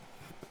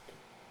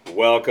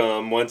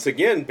Welcome once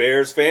again,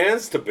 Bears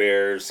fans, to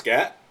Bears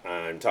Scat.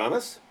 I'm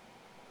Thomas.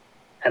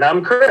 And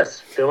I'm Chris,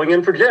 filling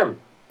in for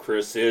Jim.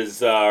 Chris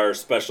is our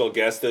special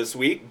guest this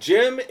week.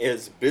 Jim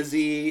is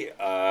busy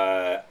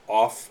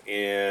off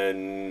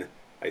in,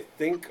 I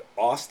think,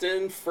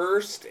 Austin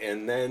first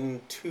and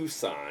then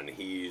Tucson.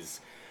 He's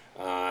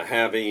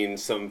having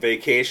some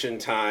vacation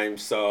time,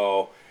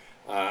 so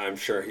I'm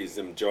sure he's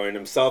enjoying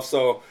himself.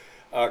 So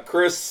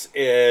Chris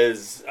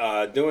is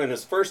doing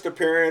his first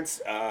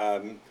appearance.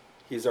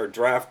 He's our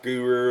draft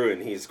guru,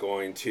 and he's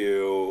going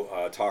to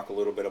talk a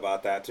little bit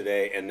about that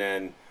today. And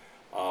then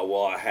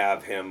we'll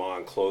have him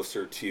on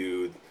closer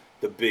to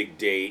the big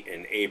date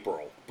in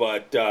April.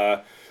 But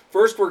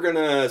first, we're going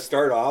to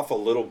start off a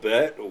little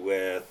bit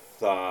with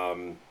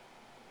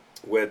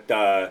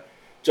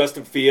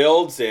Justin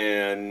Fields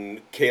and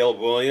Caleb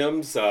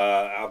Williams.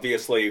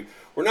 Obviously,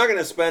 we're not going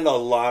to spend a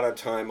lot of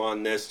time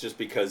on this just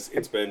because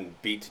it's been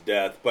beat to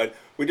death. But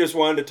we just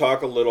wanted to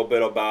talk a little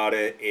bit about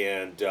it.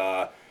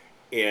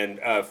 And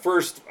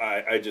first,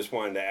 I just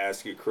wanted to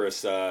ask you,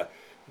 Chris,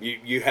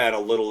 you had a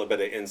little bit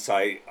of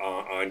insight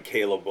on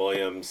Caleb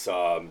Williams.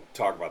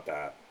 Talk about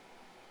that.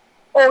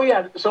 Oh,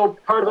 yeah. So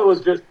part of it was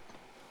just,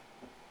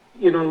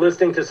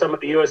 listening to some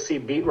of the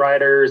USC beat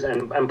writers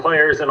and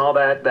players and all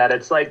that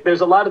it's like there's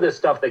a lot of this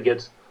stuff that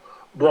gets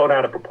blown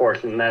out of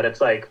proportion, that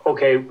it's like,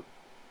 okay,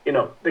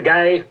 the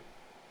guy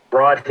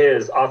brought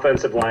his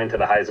offensive line to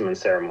the Heisman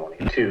ceremony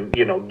to,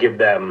 give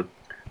them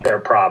their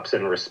props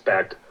and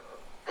respect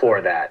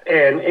for that.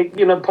 And,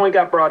 the point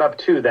got brought up,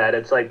 too, that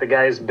it's like the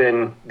guy's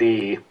been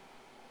the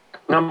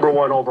number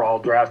one overall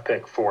draft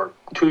pick for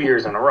 2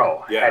 years in a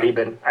row. Yeah. Had he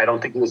been, I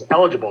don't think he was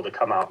eligible to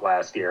come out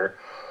last year.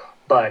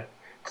 But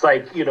it's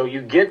like,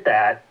 you get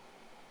that.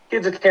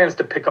 Gives a chance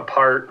to pick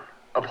apart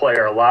a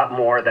player a lot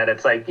more, that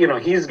it's like,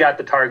 he's got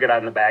the target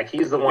on the back.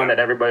 He's the one that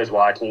everybody's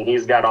watching.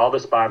 He's got all the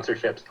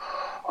sponsorships,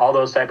 all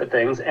those type of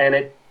things. And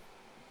it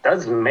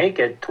does make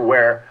it to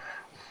where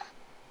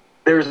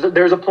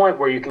there's a point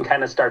where you can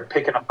kind of start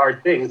picking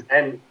apart things,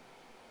 and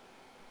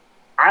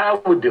I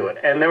would do it.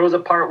 And there was a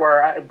part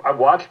where I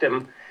watched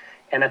him,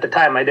 and at the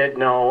time I didn't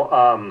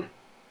know,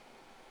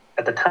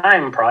 at the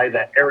time probably,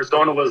 that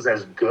Arizona was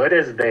as good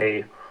as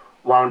they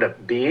wound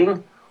up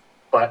being.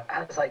 But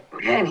I was like,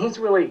 man, he's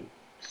really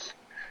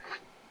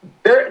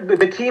 –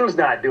 the team's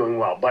not doing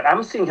well, but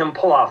I'm seeing him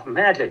pull off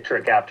magic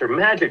trick after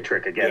magic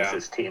trick against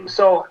his team.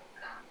 So,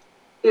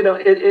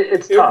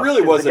 it's tough. It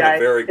really wasn't a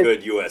very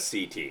good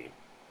USC team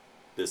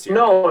this year.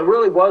 No, it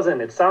really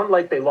wasn't. It sounded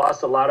like they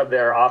lost a lot of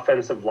their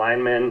offensive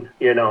linemen,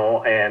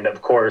 and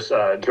of course,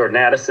 Jordan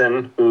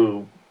Addison,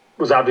 who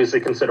was obviously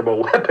a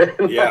considerable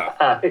weapon.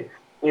 Yeah.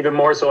 Even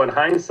more so in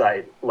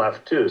hindsight,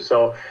 left too.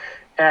 So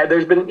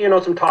there's been,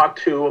 some talk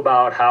too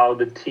about how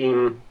the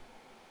team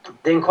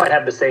didn't quite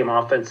have the same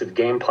offensive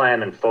game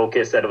plan and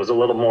focus, that it was a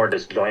little more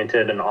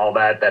disjointed and all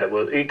that,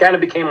 it kind of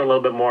became a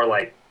little bit more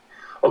like,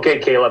 okay,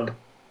 Caleb,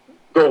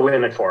 go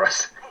win it for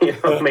us,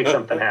 make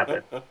something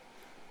happen.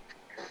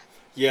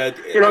 Yeah,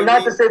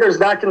 not to say there's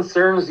not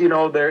concerns.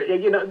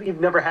 You've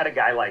never had a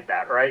guy like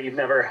that, right? You've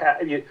never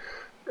had.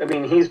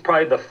 He's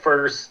probably the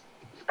first.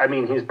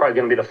 He's probably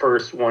going to be the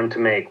first one to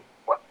make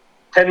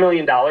 $10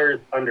 million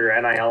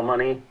under NIL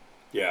money.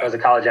 Yeah. As a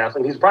college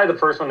athlete, he's probably the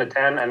first one to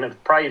 10,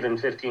 and probably even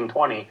 15,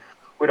 20.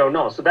 We don't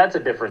know, so that's a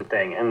different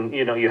thing. And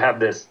you have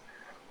this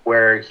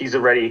where he's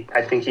already.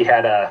 I think he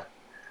had a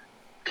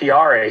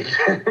PR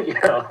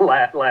agent,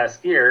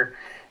 last year.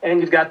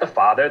 And you've got the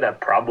father that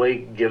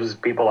probably gives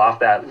people off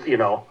that,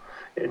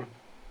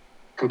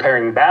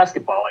 comparing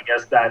basketball, I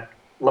guess, that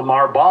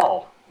Lamar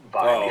Ball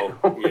vibe.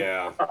 Oh,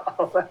 yeah.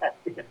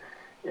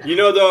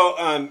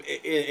 Though,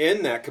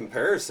 in that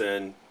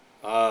comparison,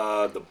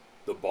 the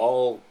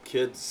Ball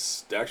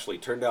kids actually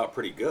turned out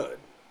pretty good.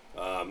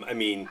 One,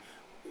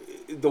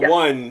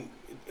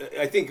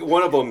 I think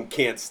one of them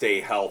can't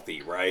stay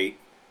healthy, right?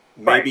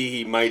 Maybe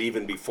he might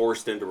even be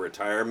forced into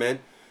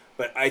retirement.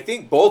 But I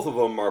think both of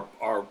them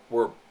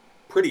were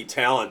pretty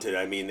talented.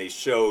 They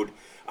showed,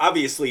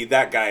 obviously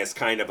that guy is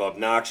kind of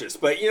obnoxious,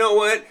 but you know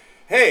what?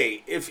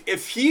 Hey,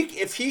 if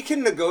he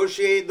can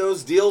negotiate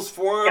those deals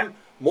for him,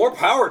 more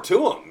power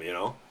to him.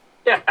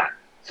 Yeah.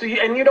 So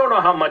you don't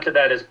know how much of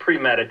that is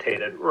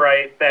premeditated,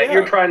 right? That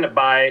you're trying to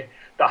buy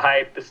the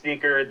hype, the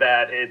sneaker,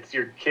 that it's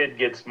your kid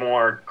gets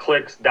more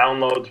clicks,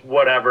 downloads,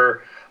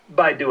 whatever,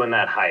 by doing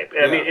that hype.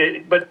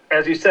 But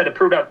as you said, it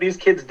proved out these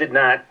kids did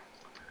not.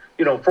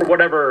 For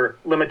whatever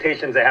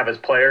limitations they have as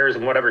players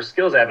and whatever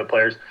skills they have as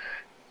players,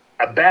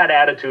 a bad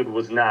attitude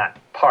was not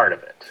part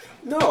of it.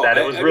 No, that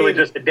it was really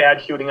just a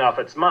dad shooting off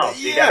its mouth.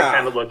 So you got to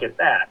kind of look at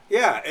that.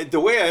 Yeah,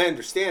 the way I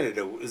understand it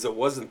is it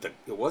wasn't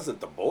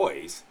the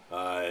boys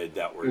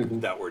that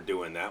were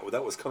doing that.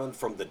 That was coming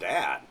from the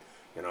dad,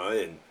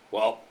 And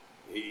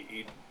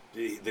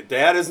the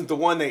dad isn't the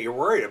one that you're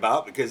worried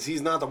about because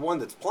he's not the one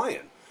that's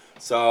playing.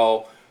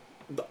 So,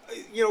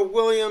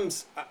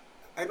 Williams.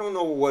 I don't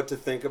know what to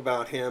think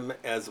about him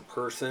as a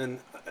person.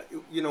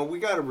 We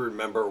got to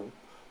remember,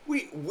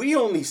 we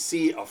only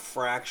see a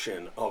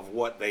fraction of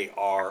what they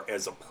are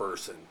as a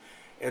person.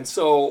 And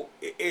so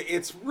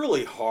it's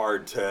really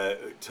hard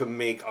to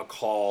make a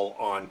call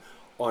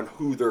on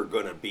who they're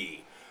going to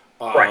be.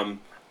 Right.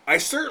 I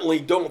certainly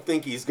don't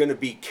think he's going to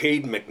be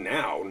Cade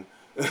McNown.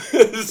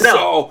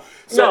 No.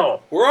 So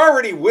No. we're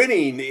already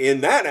winning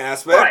in that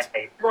aspect.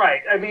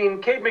 Right. I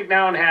mean, Cade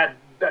McNown had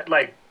that,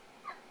 like,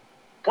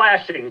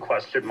 flashing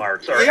question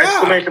marks or Yeah.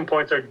 exclamation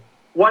points or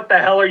what the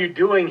hell are you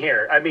doing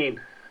here? I mean,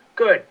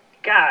 good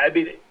God. I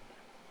mean,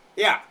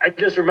 Yeah. I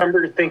just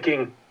remember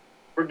thinking,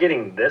 we're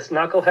getting this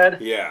knucklehead?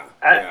 Yeah.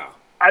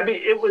 I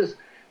mean, it was,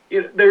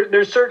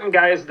 there's certain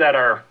guys that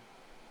are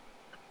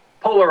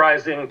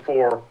polarizing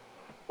for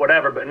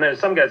whatever, but and there's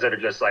some guys that are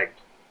just like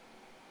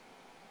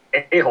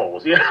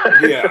a-holes,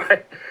 Yeah.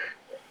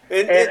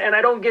 And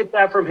I don't get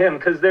that from him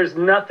because there's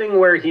nothing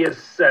where he has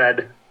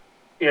said,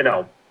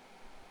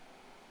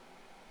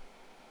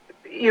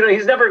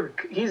 he's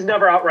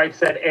never outright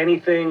said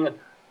anything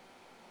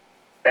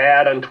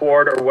bad,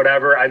 untoward, or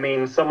whatever. I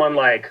mean, someone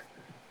like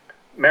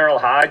Merrill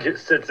Hodge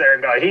sits there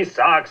and goes, he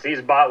sucks,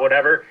 he's bought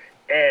whatever,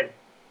 and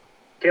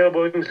Caleb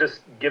Williams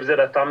just gives it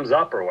a thumbs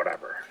up or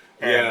whatever.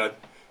 And Yeah.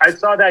 I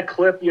saw that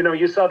clip,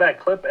 you saw that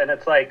clip, and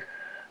it's like,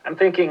 I'm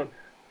thinking,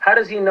 how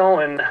does he know,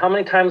 and how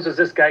many times was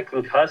this guy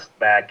concussed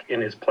back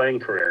in his playing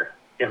career?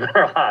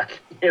 Merrill Hodge.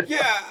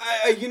 Yeah,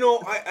 I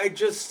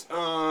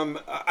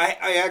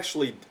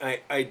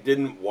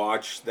didn't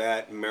watch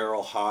that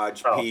Merrill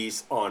Hodge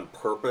piece on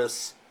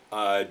purpose,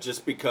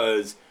 just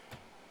because,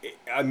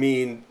 I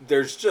mean,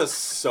 there's just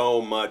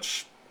so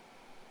much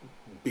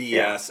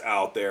BS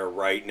out there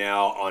right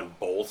now on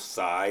both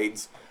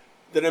sides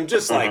that I'm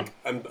just like,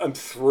 I'm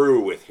through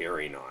with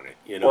hearing on it,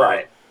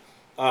 Right.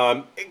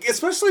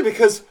 Especially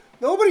because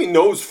nobody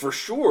knows for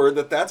sure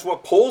that that's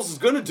what Poles is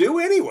going to do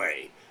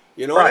anyway.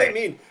 You know what I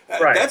mean?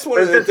 Right. That's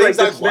one of the things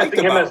I've liked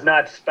dismissing him about as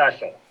not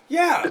special.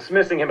 Yeah.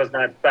 Dismissing him as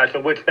not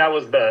special, which that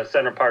was the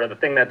center part of the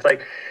thing. That's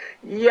like,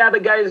 yeah, the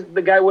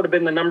guy would have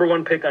been the number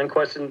one pick on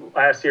question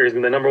last year. He's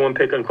been the number one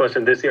pick on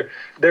question this year.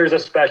 There's a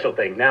special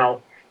thing.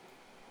 Now,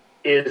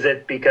 is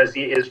it because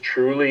he is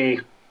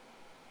truly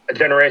a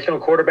generational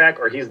quarterback,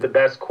 or he's the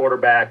best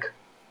quarterback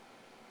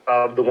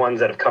of the ones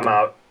that have come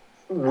out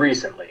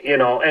recently?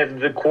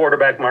 And the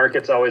quarterback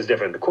market's always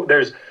different.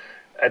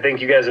 I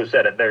think you guys have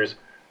said it. There's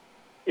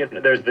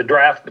the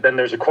draft, but then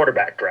there's a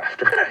quarterback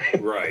draft,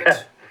 right?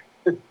 Right.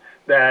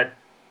 that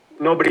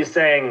nobody's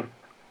saying.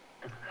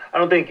 I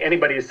don't think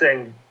anybody is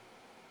saying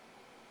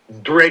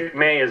Drake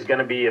May is going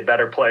to be a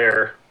better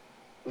player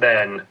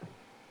than,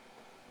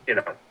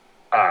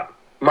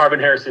 Marvin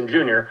Harrison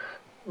Jr.,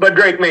 but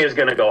Drake May is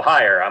going to go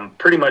higher. I'm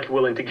pretty much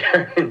willing to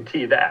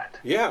guarantee that.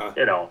 Yeah.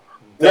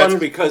 That's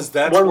because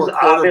that's where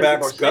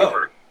quarterbacks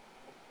go.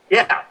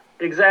 Yeah,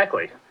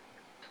 exactly.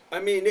 I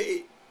mean,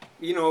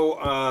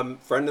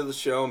 friend of the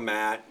show,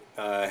 Matt,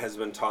 has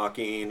been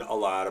talking a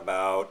lot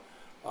about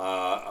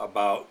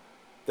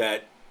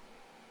that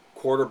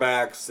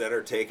quarterbacks that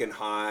are taken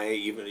high.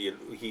 Even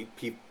he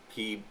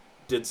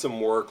did some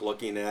work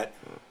looking at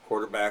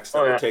quarterbacks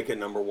that were taken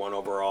number one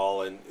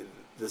overall, and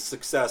the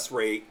success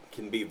rate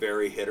can be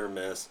very hit or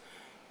miss.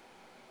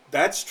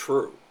 That's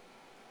true.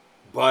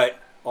 But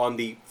on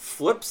the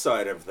flip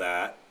side of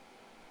that,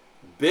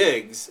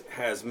 Biggs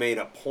has made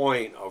a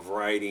point of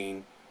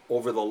writing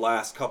over the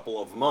last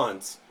couple of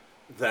months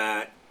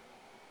that,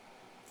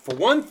 for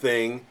one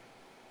thing,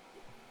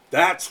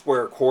 that's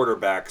where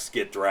quarterbacks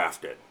get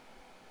drafted.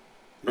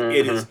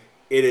 Mm-hmm.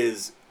 It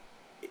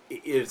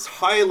is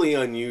highly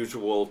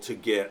unusual to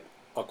get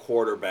a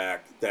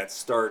quarterback that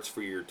starts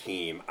for your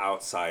team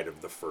outside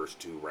of the first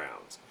two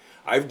rounds.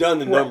 I've done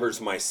the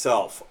numbers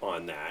myself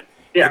on that.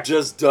 Yeah. It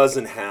just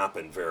doesn't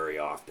happen very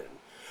often.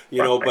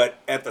 But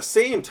at the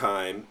same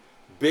time,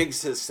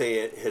 Biggs is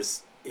saying,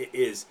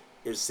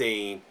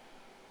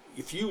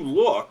 if you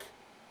look,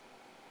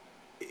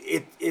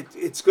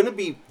 it's going to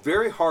be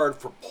very hard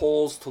for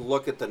Poles to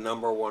look at the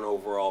number one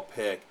overall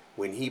pick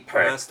when he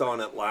passed on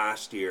it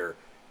last year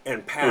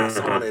and pass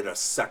on it a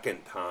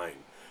second time,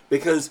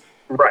 because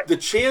the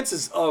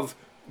chances of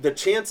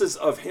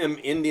him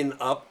ending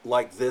up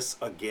like this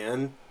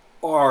again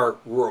are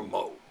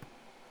remote.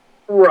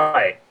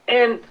 Right.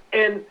 And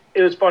it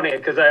was funny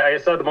because I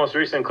saw the most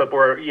recent clip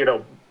where,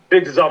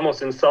 Biggs is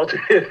almost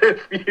insulted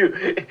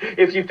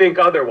if you think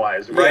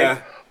otherwise, right?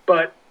 Yeah.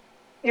 But,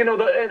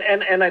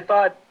 and I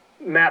thought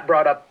Matt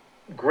brought up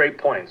great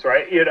points,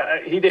 right?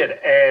 He did.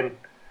 And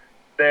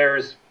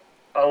there's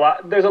a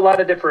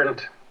lot of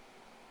different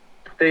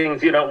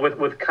things,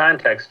 with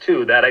context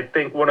too, that I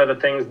think one of the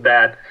things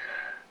that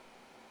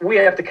we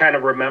have to kind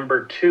of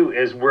remember too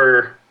is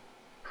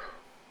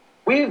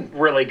we've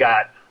really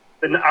got,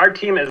 our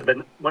team has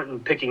been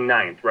picking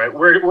ninth, right?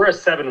 We're a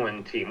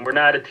 7-win team. We're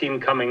not a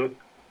team coming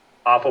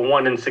off a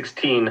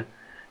 1-16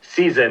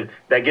 season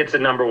that gets a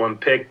number one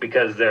pick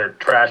because they're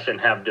trash and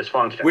have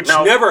dysfunction. Which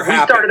never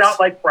happens. We started out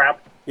like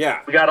crap.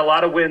 Yeah. We got a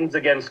lot of wins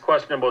against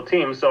questionable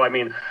teams. So, I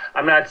mean,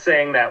 I'm not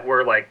saying that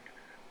we're like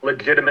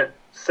legitimate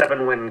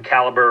 7-win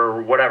caliber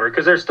or whatever,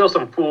 because there's still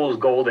some fool's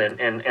gold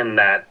in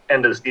that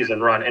end of the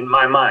season run in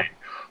my mind.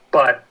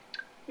 But,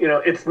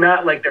 it's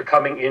not like they're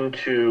coming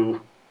into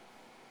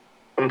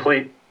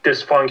complete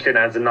dysfunction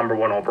as the number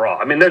one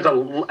overall. I mean, there's a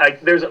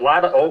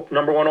lot of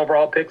number one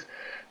overall picks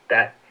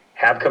that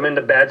have come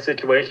into bad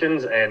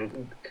situations,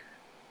 and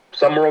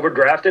some were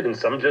overdrafted and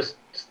some just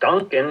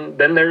stunk. And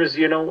then there's,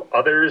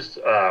 others.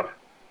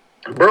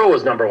 Burrow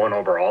was number one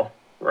overall,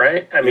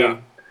 right? I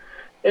mean,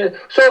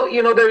 so,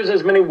 there's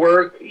as many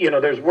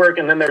there's work,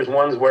 and then there's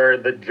ones where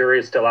the jury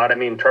is still out. I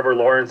mean, Trevor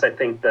Lawrence, I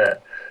think the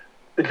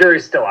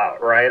jury's still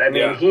out, right? I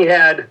mean, he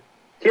had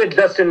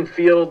Justin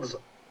Fields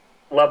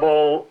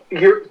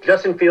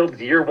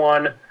year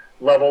one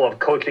level of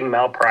coaching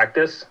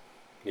malpractice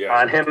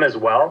on him as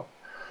well.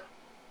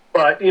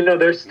 But,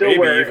 there's still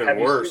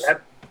maybe worse.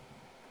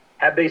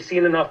 Have they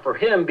seen enough for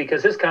him?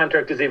 Because his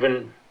contract is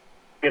even,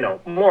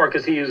 more,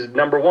 because he was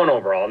number one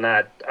overall,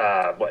 not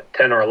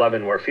 10 or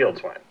 11 where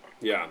Fields went.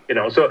 Yeah.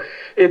 So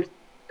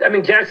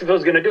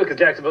Jacksonville's going to do it because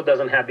Jacksonville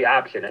doesn't have the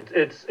option.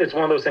 It's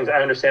one of those things.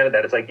 I understand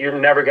that. It's like you're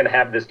never going to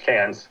have this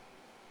chance,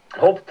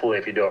 hopefully,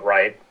 if you do it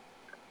right,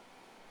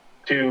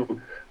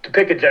 to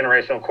pick a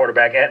generational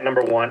quarterback at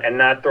number one and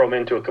not throw him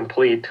into a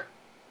complete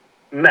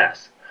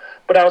mess.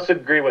 But I also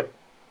agree with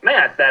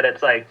Matt that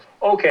it's like,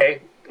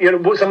 okay,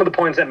 some of the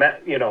points that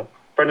Matt,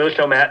 friend of the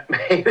show, Matt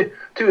made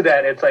to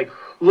that, it's like,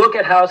 look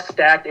at how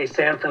stacked a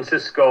San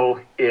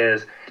Francisco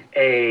is,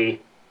 a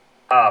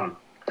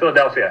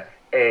Philadelphia,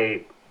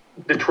 a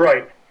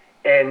Detroit,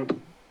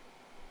 and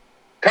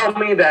tell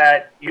me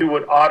that you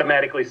would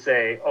automatically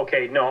say,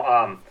 okay,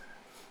 no,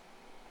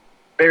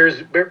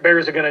 Bears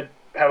are going to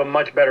have a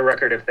much better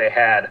record if they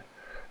had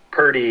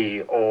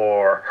Purdy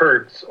or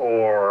Hurts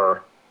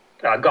or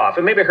Goff.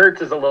 And maybe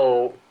Hurts is a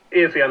little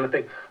iffy on the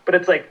thing, but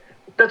it's like,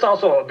 that's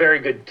also a very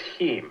good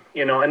team,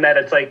 and that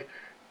it's like,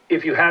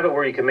 if you have it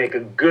where you can make a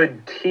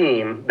good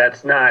team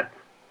that's not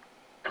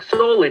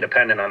solely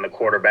dependent on the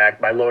quarterback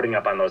by loading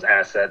up on those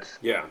assets.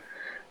 Yeah.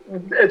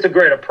 It's a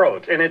great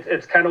approach. And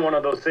it's kind of one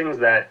of those things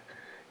that,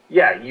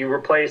 you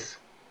replace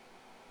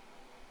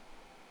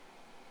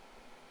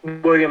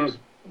Fields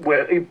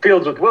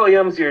with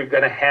Williams, you're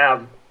going to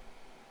have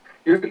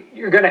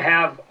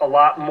a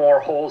lot more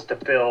holes to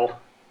fill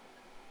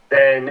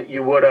than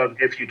you would have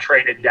if you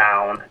traded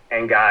down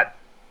and got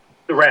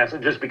the Rams,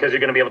 just because you're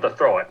going to be able to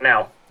throw it.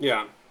 Now,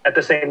 at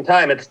the same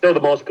time, it's still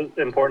the most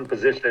important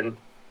position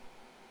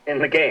in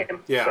the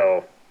game. Yeah.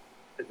 So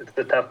it's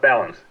a tough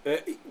balance.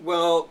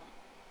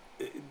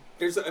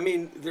 There's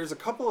a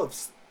couple of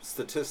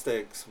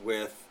statistics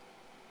with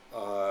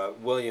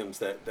Williams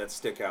that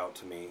stick out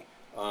to me.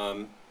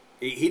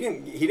 He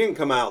didn't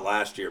come out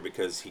last year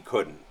because he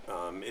couldn't.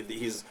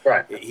 He's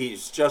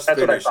just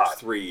finished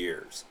 3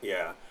 years.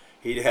 Yeah.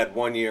 He had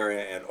 1 year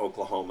at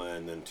Oklahoma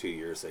and then 2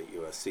 years at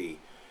USC.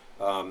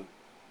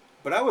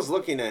 But I was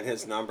looking at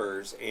his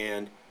numbers,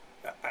 and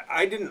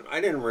I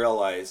didn't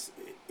realize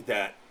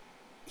that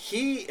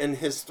he, in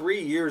his 3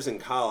 years in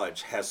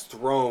college, has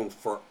thrown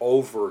for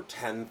over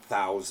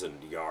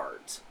 10,000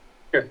 yards.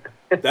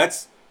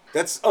 That's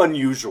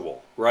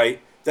unusual, right?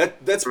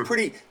 That's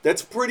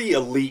pretty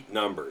elite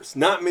numbers.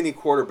 Not many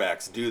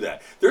quarterbacks do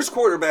that. There's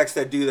quarterbacks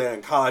that do that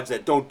in college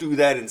that don't do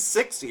that in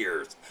 6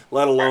 years,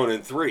 let alone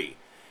in 3.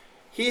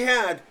 He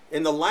had,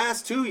 in the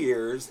last 2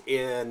 years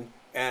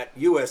at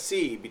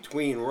USC,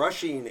 between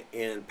rushing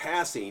and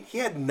passing, he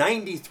had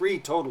 93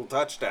 total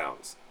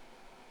touchdowns.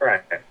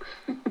 Right.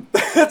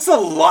 That's a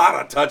lot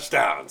of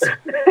touchdowns.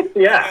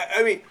 Yeah.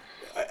 I mean,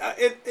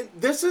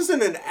 this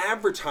isn't an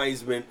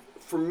advertisement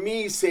for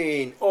me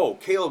saying, oh,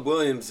 Caleb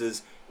Williams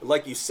is,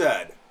 like you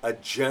said, a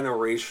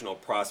generational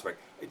prospect.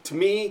 To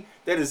me,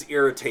 that is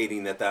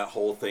irritating that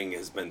whole thing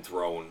has been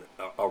thrown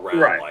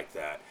around like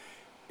that.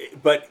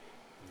 But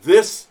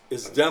this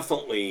is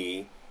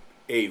definitely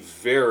a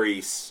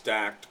very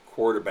stacked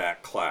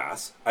quarterback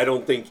class. I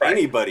don't think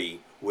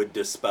anybody would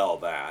dispel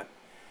that.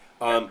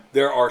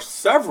 There are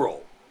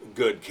several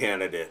good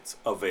candidates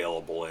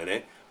available in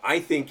it. I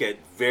think at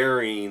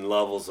varying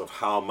levels of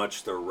how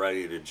much they're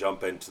ready to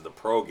jump into the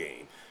pro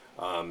game.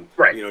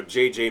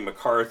 J.J.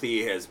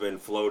 McCarthy has been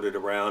floated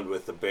around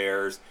with the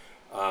Bears.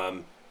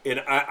 And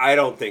I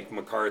don't think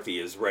McCarthy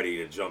is ready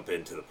to jump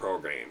into the pro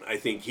game. I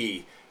think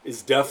he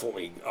is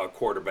definitely a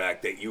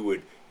quarterback that you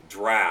would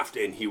draft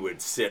and he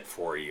would sit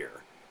for a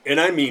year. And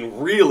I mean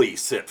really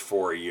sit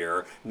for a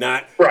year,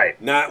 not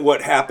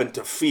what happened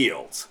to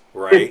Fields,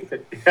 right?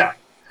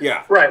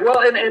 Yeah. Right. Well,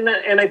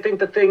 and I think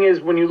the thing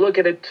is, when you look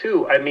at it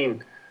too, I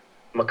mean,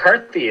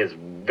 McCarthy is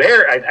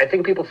I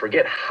think people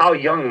forget how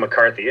young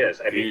McCarthy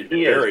is. I mean,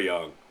 he's very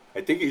young.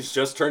 I think he's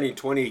just turning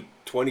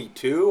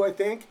 22, I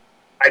think.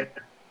 I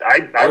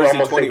would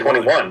almost say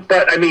 21.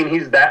 But I mean,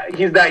 he's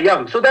that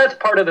young. So that's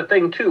part of the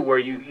thing too, where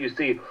you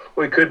see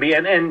where he could be.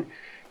 And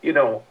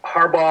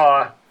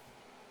Harbaugh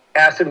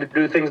asked him to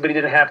do things, but he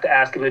didn't have to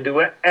ask him to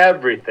do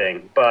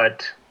everything.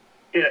 But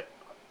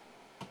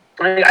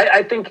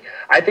I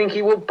think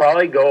he will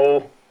probably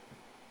go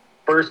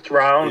first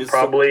round,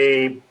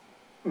 probably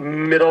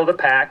middle of the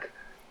pack.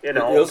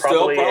 He'll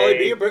still probably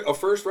be a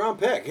first round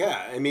pick.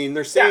 Yeah, I mean,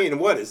 they're saying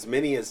what, as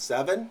many as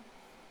 7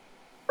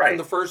 in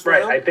the first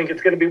round. I think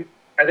it's going to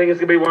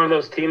be one of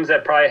those teams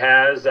that probably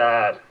has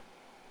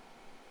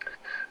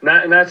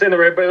not saying the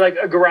right, but like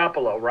a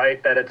Garoppolo,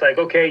 right? That it's like,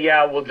 okay,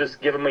 yeah, we'll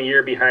just give him a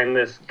year behind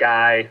this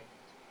guy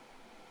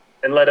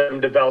and let him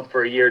develop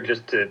for a year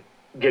just to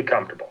get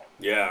comfortable.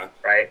 Yeah.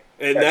 Right.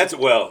 And that's if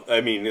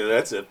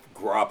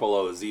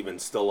Garoppolo is even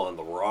still on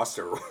the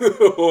roster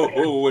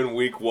when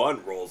week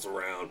 1 rolls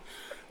around.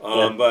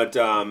 Yeah. But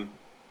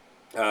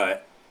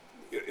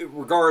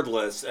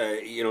regardless,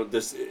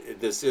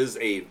 this is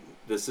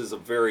a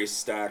very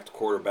stacked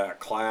quarterback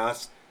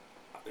class.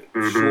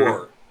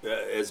 Sure,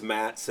 as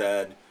Matt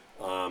said,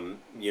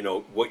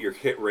 what your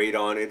hit rate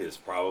on it is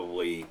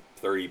probably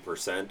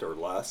 30% or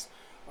less.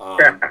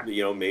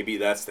 Maybe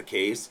that's the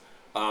case.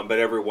 But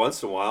every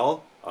once in a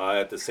while,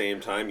 at the same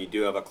time, you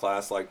do have a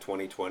class like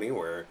 2020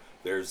 where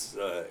there's,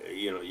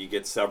 you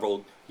get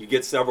several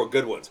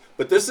good ones.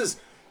 But this is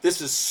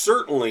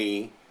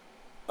certainly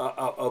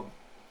a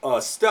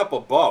step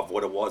above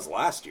what it was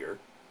last year.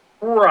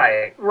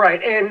 Right,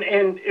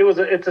 and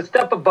it's a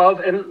step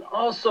above, and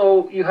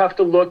also you have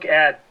to look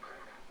at,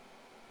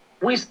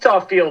 we saw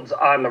Fields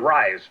on the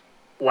rise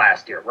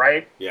last year,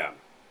 right? Yeah.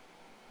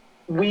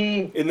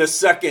 We in the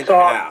second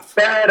saw half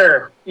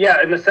better,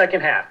 yeah, in the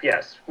second half,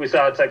 yes, we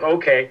saw it's like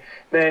okay.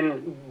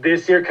 Then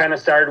this year kind of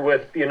started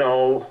with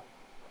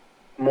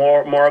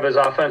more of his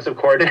offensive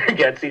coordinator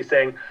Getsy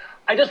saying,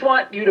 I just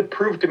want you to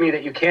prove to me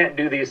that you can't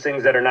do these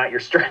things that are not your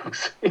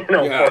strengths,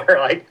 for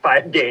like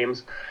 5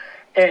 games.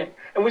 And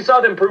we saw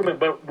the improvement,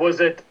 but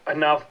was it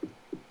enough?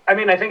 I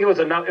mean, I think it was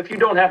enough. If you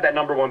don't have that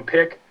number 1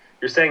 pick,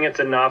 you're saying it's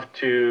enough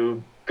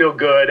to feel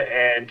good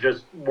and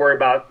just worry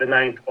about the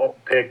 9th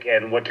pick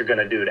and what you're going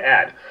to do to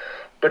add.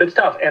 But it's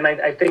tough. And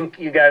I think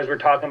you guys were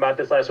talking about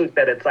this last week,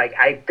 that it's like,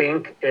 I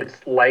think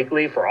it's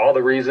likely for all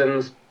the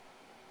reasons,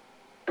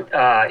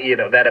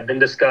 that have been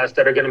discussed,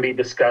 that are going to be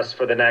discussed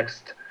for the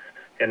next,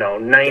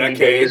 90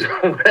 days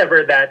or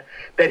whatever, that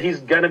he's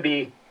going to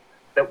be,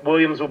 that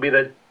Williams will be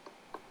the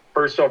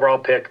first overall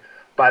pick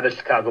by the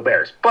Chicago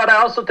Bears. But I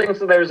also think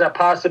that there's a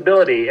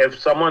possibility if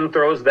someone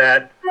throws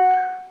that,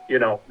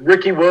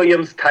 Ricky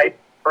Williams type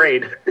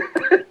trade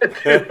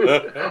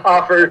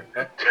offer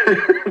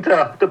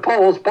to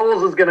Poles.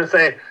 Poles is going to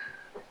say,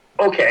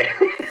 okay.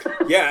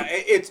 Yeah,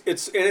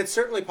 it's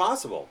certainly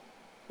possible.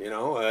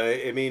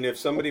 I mean, if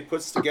somebody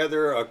puts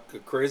together a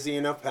crazy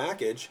enough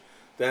package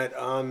that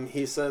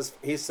he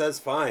says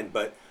fine.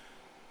 But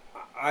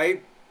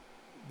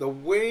the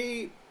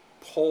way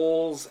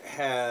Poles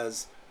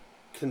has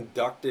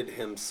conducted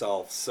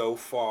himself so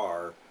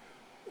far,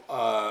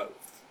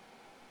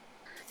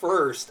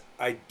 first,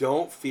 I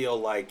don't feel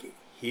like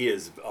he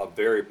is a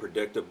very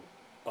predictable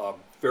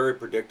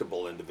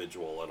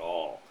individual at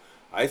all.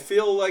 I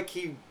feel like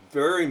he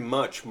very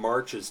much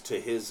marches to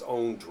his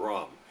own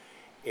drum,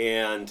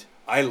 and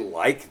I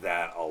like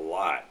that a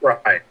lot.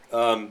 Right.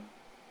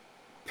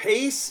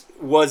 Pace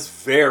was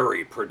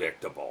very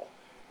predictable,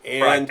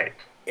 and Right.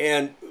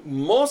 and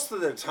most of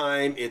the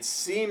time it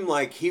seemed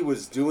like he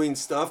was doing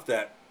stuff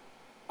that,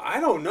 I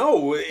don't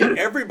know,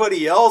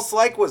 everybody else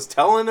was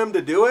telling him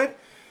to do it.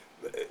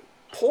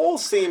 Paul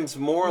seems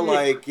more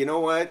like, you know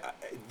what,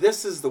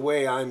 this is the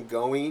way I'm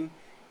going,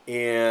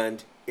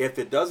 and if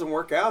it doesn't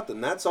work out,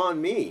 then that's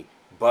on me.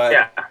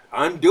 But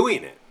I'm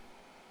doing it.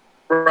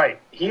 Right.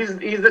 He's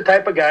the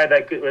type of guy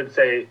that would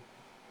say,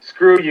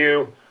 screw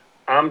you,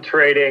 I'm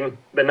trading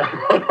the number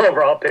 1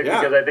 overall pick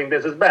because I think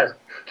this is best.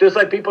 Just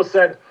like people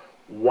said,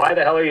 why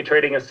the hell are you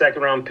trading a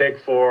 2nd-round pick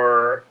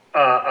for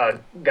a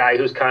guy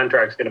whose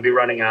contract's going to be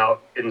running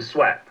out in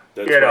sweat?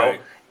 That's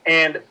right.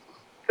 And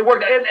it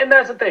worked. And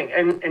that's the thing.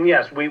 And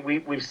yes,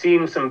 we've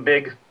seen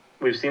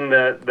we've seen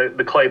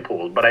the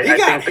Claypool, but I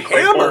think the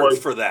Claypool was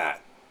for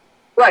that.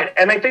 Right.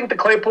 And I think the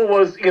Claypool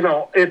was, it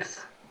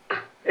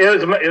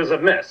was a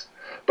miss.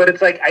 But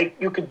it's like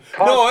you could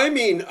talk. No, I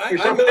mean, I'm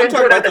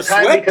talking about the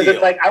Sweat because deal.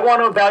 it's like I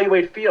want to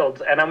evaluate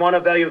Fields, and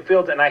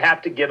I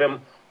have to give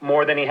him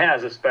more than he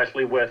has,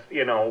 especially with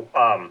the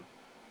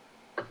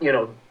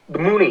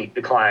Mooney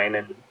decline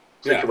and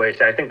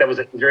situation. I think that was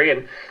an injury,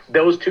 and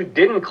those two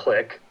didn't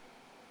click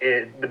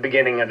at the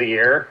beginning of the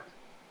year,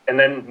 and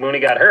then Mooney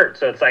got hurt.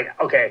 So it's like,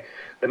 okay,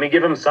 let me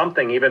give him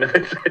something, even if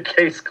it's a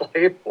Chase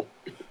Claypool.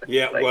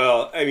 Yeah,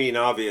 well, I mean,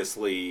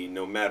 obviously,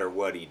 no matter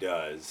what he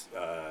does,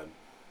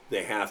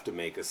 they have to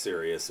make a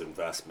serious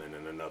investment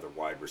in another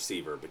wide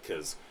receiver,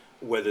 because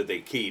whether they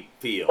keep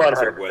Fields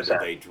 100%. or whether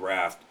they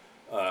draft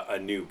a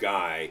new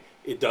guy,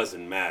 it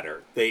doesn't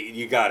matter.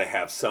 You got to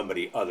have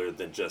somebody other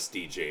than just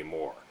DJ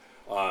Moore.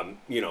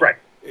 Right.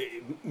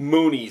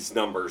 Mooney's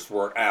numbers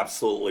were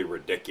absolutely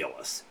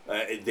ridiculous.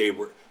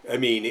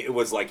 It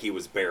was like he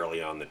was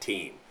barely on the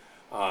team.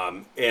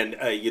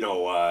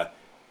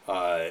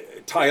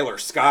 Tyler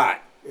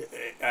Scott,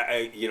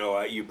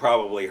 you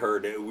probably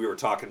heard, we were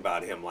talking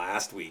about him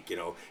last week.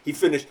 He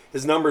finished,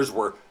 his numbers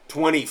were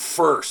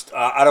 21st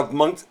out of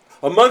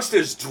amongst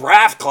his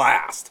draft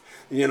class.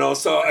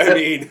 So I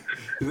mean,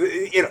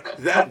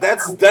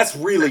 that's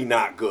really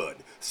not good.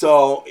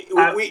 So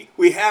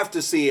we have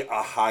to see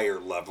a higher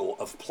level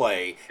of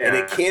play, and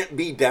it can't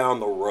be down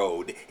the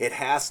road. It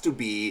has to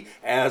be,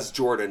 as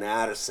Jordan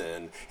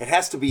Addison, it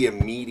has to be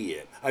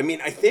immediate. I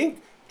mean, I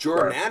think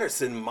Jordan Right.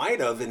 Addison might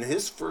have in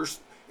his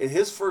first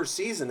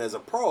season as a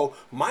pro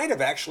might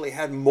have actually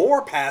had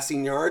more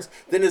passing yards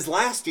than his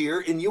last year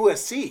in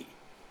USC.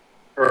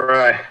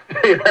 Right.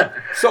 Yeah.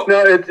 So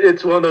No,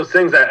 it's one of those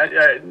things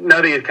that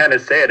now that you kind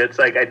of say it, it's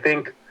like I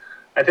think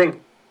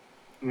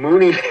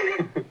Mooney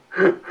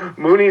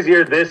Mooney's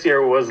year this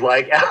year was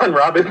like Allen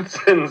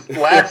Robinson's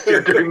last year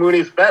during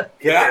Mooney's best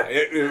year. yeah,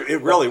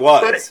 it really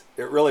was.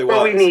 It really was.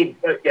 But we need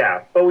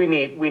but we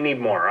need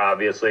more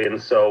obviously, and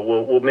so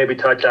we'll maybe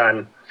touch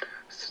on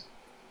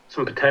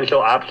some potential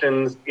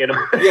options.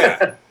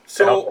 Yeah.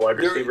 So wide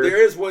receivers.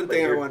 there is one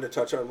thing I wanted to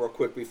touch on real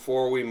quick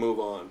before we move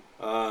on.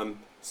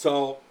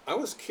 So I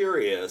was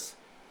curious.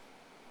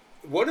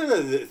 One of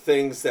the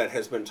things that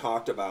has been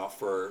talked about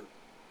for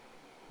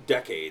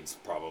decades,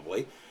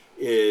 probably,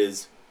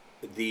 is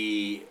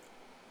the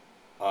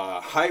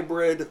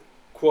hybrid,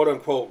 quote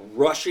unquote,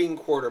 rushing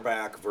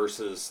quarterback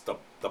versus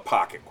the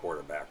pocket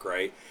quarterback.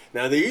 Right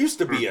now, there used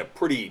to be a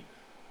pretty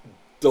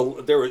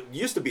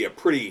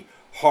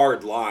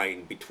hard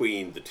line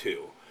between the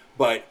two,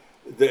 but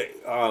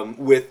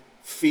with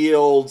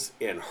Fields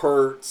and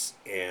Hurts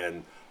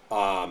and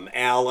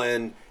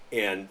Allen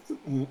and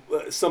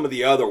some of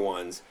the other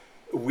ones,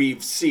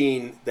 we've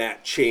seen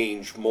that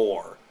change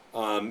more.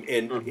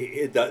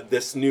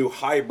 This new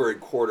hybrid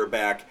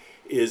quarterback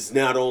is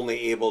not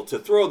only able to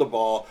throw the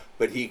ball,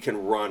 but he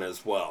can run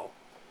as well.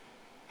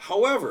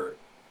 However,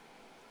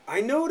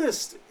 I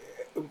noticed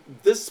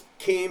this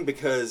came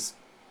because,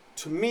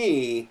 to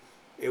me,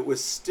 it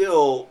was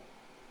still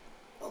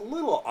a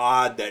little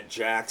odd that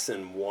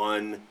Jackson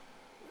won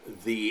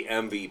the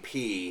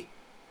MVP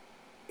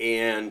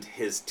and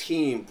his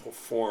team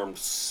performed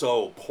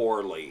so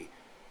poorly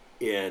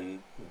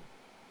in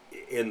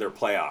their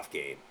playoff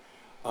game.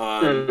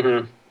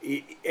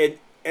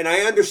 And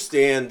I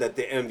understand that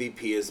the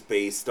MVP is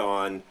based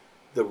on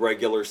the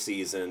regular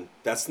season.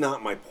 That's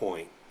not my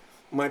point.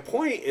 My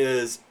point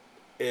is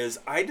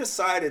I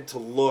decided to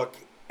look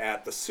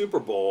at the Super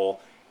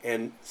Bowl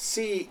and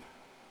see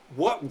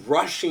what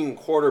rushing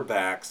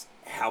quarterbacks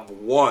have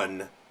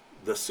won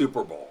the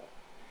Super Bowl.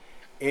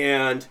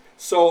 And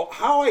so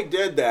how I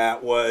did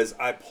that was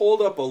I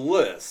pulled up a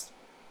list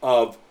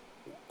of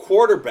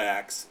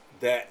quarterbacks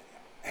that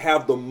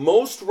have the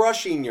most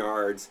rushing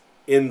yards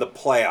in the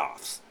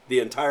playoffs, the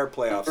entire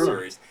playoff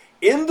series,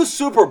 in the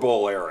Super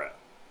Bowl era.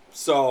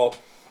 So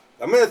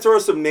I'm going to throw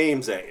some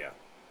names at you.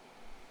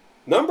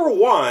 Number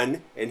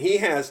one, and he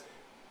has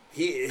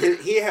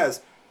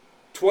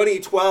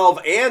 2012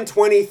 and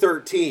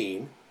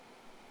 2013.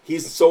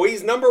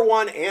 He's number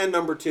one and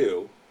number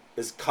two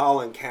is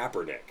Colin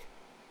Kaepernick.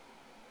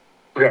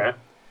 Okay.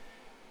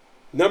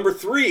 Number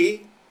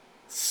three,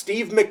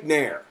 Steve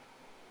McNair.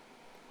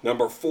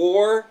 Number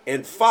 4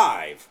 and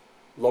 5,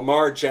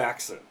 Lamar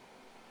Jackson.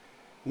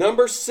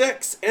 Number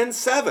 6 and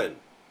 7,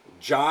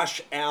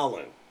 Josh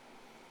Allen.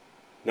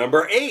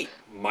 Number 8,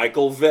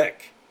 Michael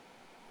Vick.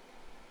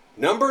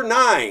 Number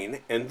 9,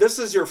 and this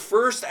is your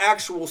first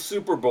actual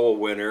Super Bowl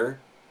winner,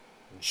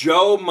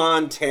 Joe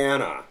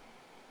Montana.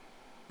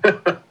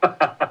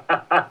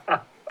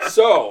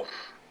 So,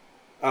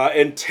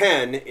 and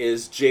 10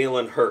 is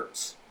Jalen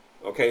Hurts.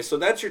 Okay, so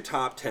that's your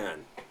top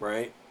 10,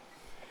 right?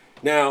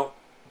 Now,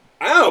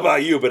 I don't know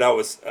about you, but I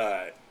was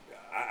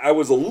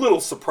a little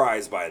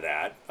surprised by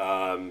that.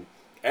 I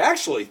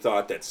actually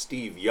thought that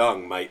Steve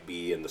Young might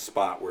be in the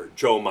spot where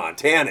Joe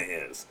Montana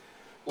is,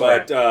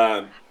 but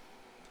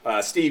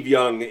Steve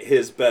Young,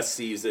 his best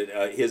season,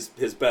 his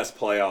best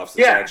playoffs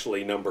is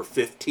actually number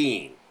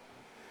 15.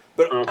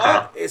 But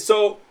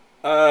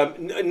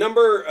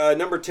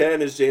number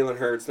 10 is Jalen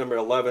Hurts, number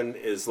 11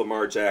 is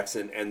Lamar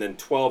Jackson, and then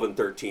 12 and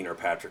 13 are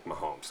Patrick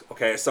Mahomes.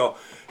 Okay, so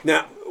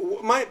now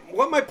my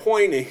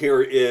point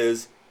here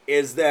is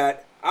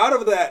that out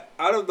of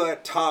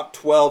that top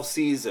 12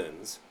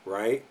 seasons,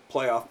 right,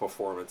 playoff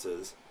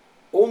performances,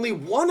 only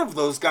one of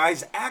those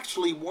guys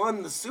actually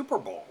won the Super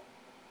Bowl.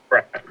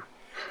 Right.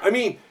 I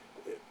mean,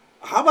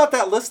 how about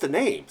that list of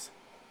names?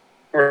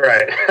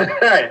 Right.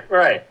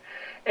 Right.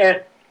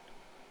 And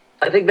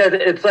I think that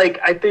it's like,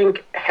 I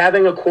think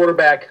having a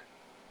quarterback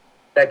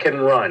that can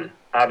run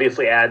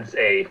obviously adds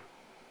a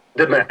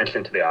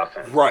dimension to the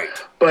offense. Right.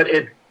 But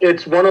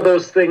it's one of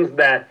those things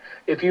that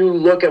if you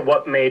look at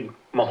what made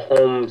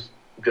Mahomes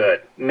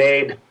good,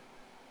 made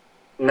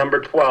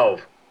number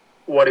 12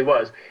 what he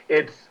was,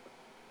 it's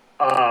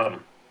the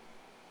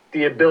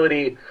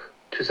ability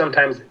to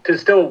sometimes to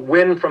still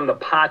win from the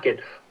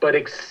pocket, but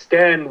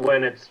extend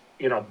when it's,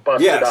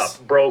 busted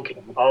up,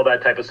 broken, all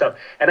that type of stuff.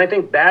 And I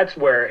think that's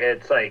where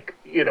it's like,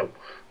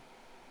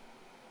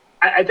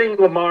 I think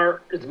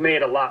Lamar has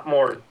made a lot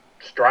more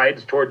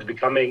strides towards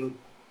becoming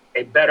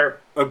a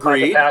better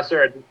pocket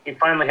passer. And he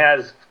finally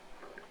has,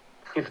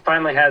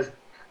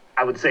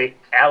 I would say,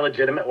 a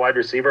legitimate wide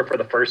receiver for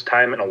the first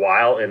time in a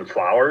while in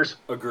Flowers.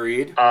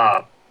 Agreed.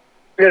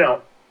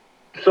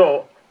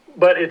 So,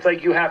 but it's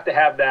like you have to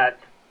have that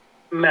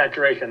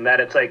maturation that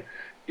it's like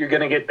you're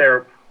going to get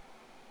there.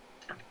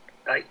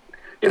 Like,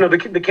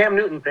 the Cam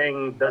Newton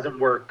thing doesn't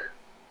work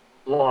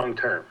long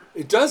term.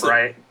 It doesn't.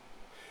 Right?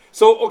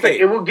 So okay,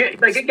 it will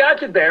get it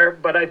got you there,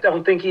 but I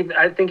don't think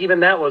I think even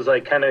that was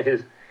like kind of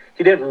his.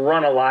 He didn't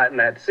run a lot in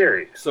that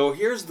series. so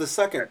here's the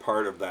second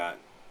part of that,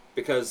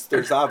 because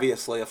there's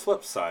obviously a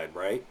flip side,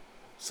 right?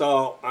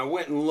 So I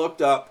went and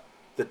looked up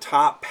the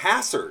top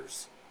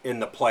passers in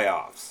the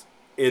playoffs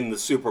in the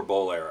Super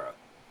Bowl era.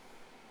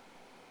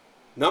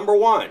 Number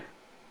one.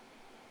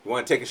 You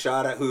want to take a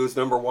shot at who's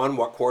number one?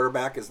 What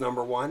quarterback is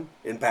number one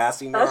in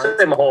passing I'll say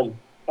yards? Mahomes.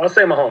 I'll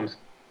say Mahomes.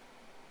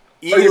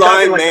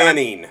 Eli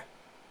Manning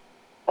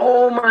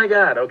Oh my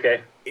God.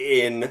 Okay.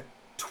 in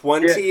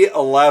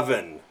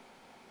 2011.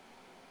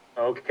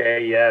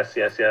 Okay. Yes.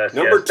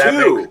 Number That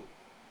two,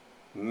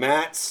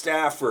 Matt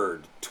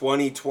Stafford,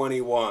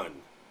 2021.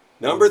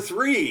 Number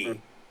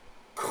three,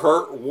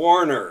 Kurt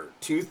Warner,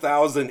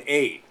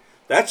 2008.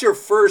 That's your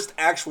first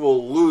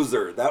actual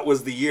loser. That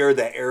was the year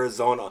that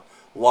Arizona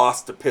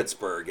lost to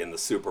Pittsburgh in the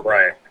Super Bowl.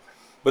 Right.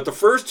 But the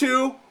first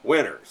two,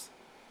 winners.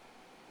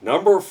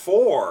 Number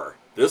four,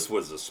 this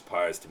was a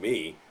surprise to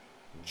me,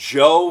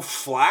 Joe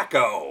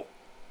Flacco.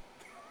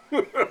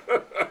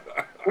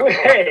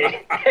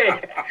 Hey,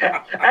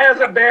 as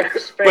a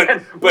Bears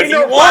fan, but we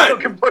know he won.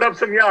 Flacco can put up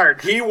some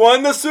yards. He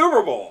won the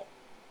Super Bowl.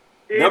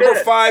 He Number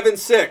did. 5 and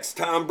 6,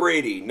 Tom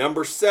Brady.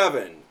 Number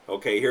 7,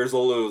 okay, here's a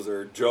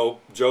loser, Joe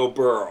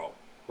Burrow,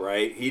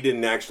 right? He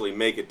didn't actually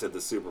make it to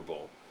the Super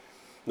Bowl.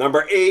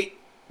 Number 8,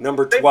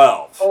 number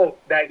 12. Oh,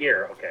 that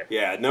year, okay.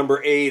 Yeah,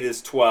 number 8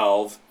 is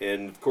 12,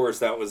 and of course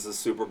that was the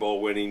Super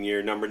Bowl winning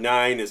year. Number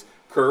 9 is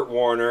Kurt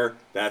Warner.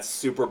 That's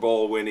Super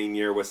Bowl winning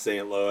year with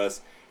St. Louis.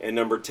 And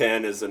number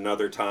 10 is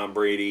another Tom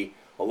Brady.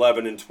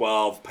 11 and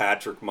 12,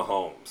 Patrick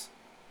Mahomes.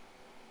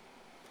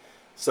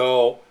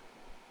 So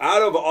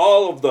out of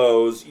all of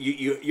those,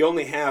 you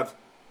only have,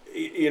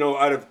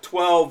 out of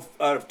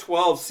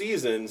 12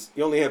 seasons,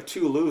 you only have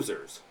 2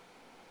 losers.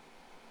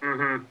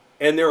 Mm-hmm.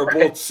 And they were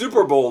both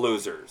Super Bowl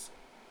losers.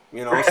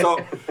 So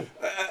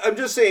I'm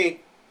just saying,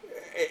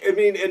 I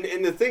mean,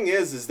 and the thing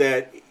is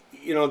that,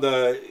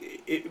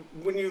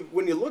 when you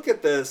look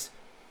at this,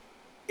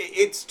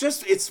 it's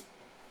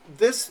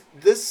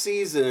this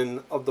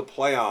season of the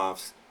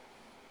playoffs.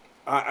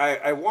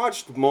 I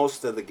watched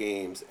most of the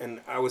games,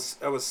 and I was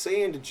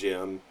saying to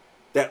Jim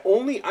that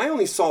I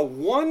only saw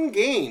one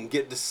game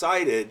get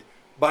decided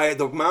by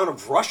the amount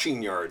of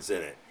rushing yards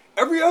in it.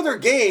 Every other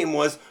game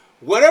was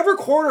whatever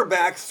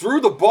quarterback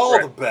threw the ball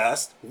the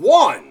best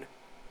won.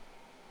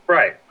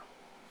 Right.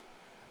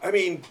 I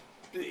mean,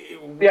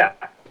 yeah.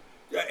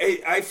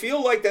 I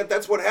feel like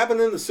that's what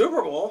happened in the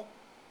Super Bowl.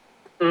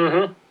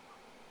 Mm-hmm.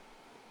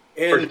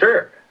 And, for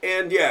sure.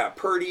 And yeah,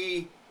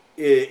 Purdy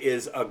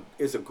is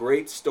a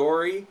great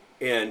story,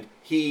 and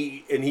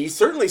he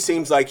certainly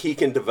seems like he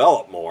can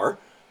develop more.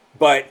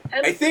 But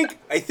I think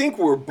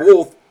we're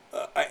both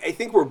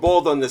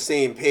on the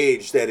same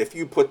page that if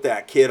you put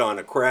that kid on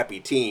a crappy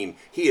team,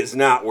 he is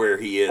not where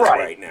he is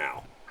right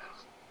now.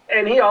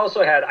 And he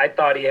also had, I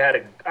thought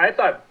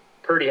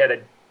Purdy had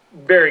a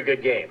very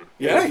good game.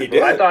 Yeah, he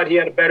did. I thought he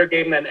had a better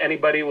game than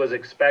anybody was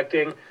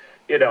expecting,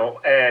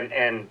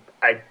 and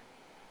I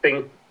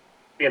think,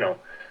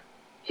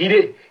 he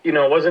did,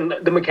 wasn't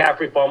the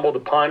McCaffrey fumble, the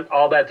punt,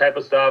 all that type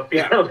of stuff,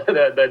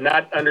 the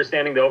not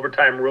understanding the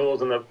overtime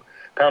rules and the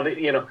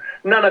penalty,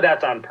 none of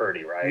that's on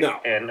Purdy, right? No.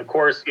 And of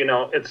course,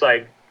 it's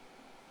like,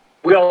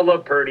 we all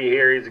love Purdy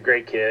here. He's a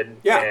great kid.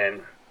 Yeah.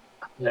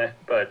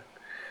 But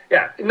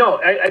yeah, no,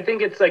 I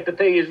think it's like the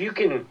thing is you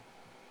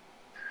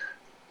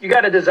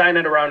got to design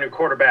it around your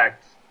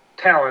quarterback's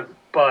talent,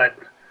 but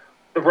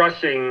the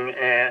rushing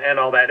and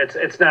all that,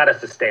 it's not as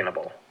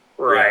sustainable,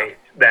 right? Yeah.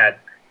 That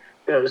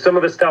some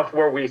of the stuff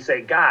where we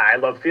say, God, I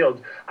love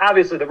Fields,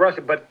 obviously the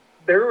rushing, but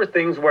there were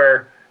things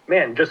where,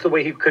 man, just the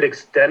way he could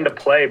extend a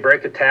play,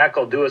 break a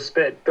tackle, do a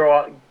spit, throw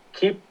out,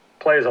 keep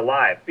plays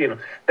alive,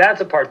 that's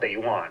a part that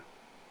you want,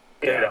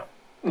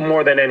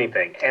 more than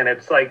anything. And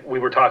it's like we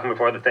were talking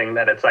before the thing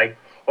that it's like,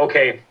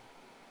 okay,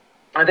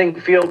 I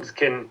think Fields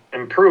can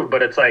improve,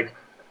 but it's like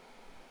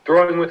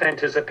throwing with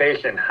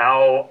anticipation.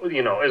 How,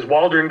 is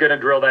Waldron going to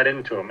drill that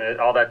into him?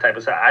 All that type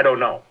of stuff. I don't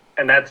know.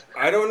 And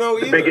I don't know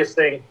the biggest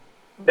thing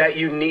that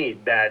you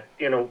need, that,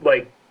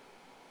 like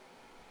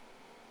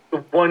the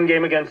one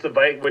game against the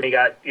Vikings when he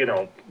got,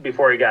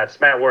 before he got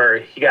smacked, where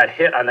he got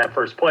hit on that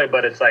first play,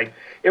 but it's like,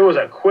 it was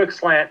a quick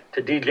slant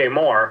to DJ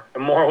Moore,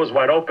 and Moore was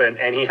wide open,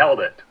 and he held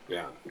it.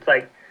 Yeah. It's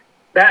like,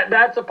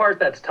 that's a part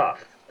that's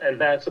tough.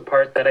 And that's the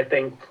part that I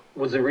think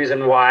was the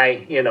reason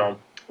why,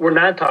 we're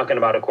not talking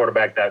about a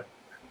quarterback that,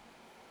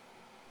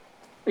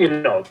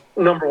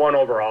 number 1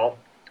 overall.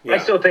 Yeah. I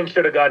still think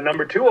should have got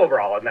number 2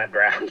 overall in that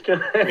draft.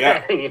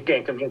 Yeah. You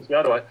can't convince me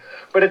otherwise.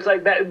 But it's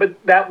like that.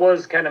 But that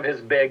was kind of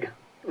his big,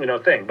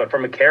 thing. But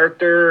from a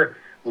character,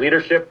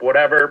 leadership,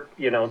 whatever,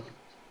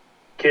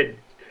 kid's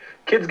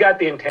got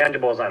the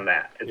intangibles on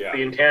that. It's the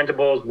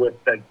intangibles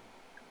with the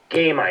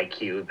game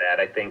IQ that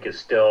I think is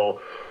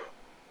still.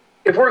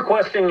 If we're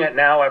questioning it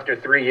now after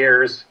 3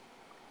 years,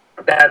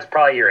 that's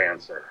probably your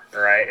answer,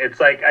 right?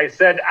 It's like I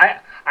said,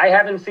 I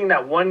haven't seen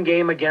that one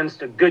game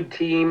against a good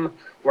team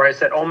where I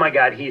said, oh my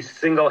God, he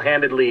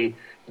single-handedly,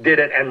 did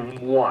it and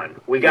won.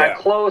 We got Yeah.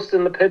 close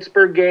in the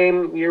Pittsburgh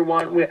game year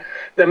one.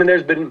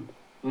 There's been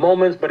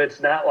moments, but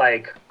it's not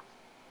like,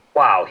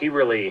 wow, he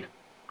really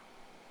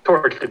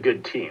torched a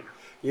good team.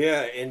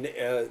 Yeah, and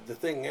the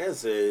thing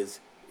is, it's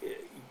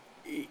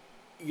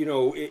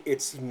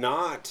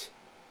not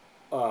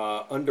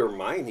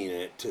undermining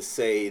it to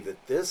say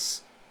that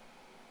this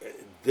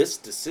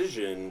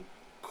decision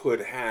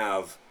could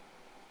have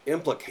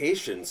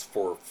implications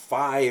for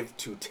 5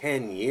 to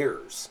 10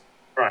 years.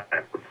 Right.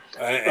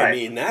 I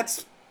mean,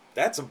 that's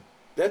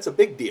a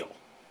big deal.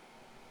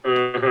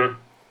 Mm-hmm.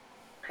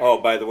 Oh,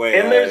 by the way,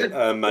 And there's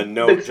a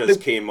note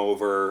just came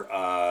over.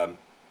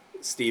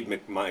 Steve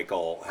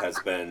McMichael has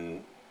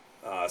been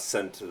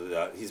sent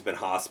to he's been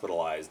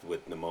hospitalized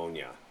with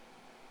pneumonia.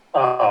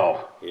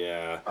 Oh.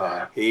 Yeah,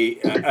 Uh,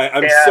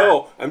 I'm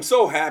yeah.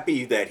 so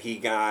happy that he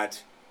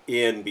got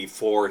in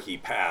before he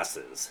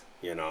passes.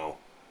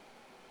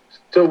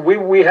 So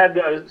we had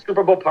a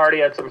Super Bowl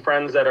party at some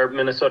friends that are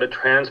Minnesota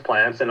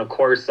transplants, and of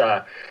course,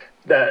 the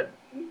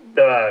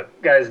the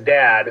guy's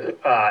dad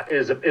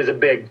is a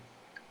big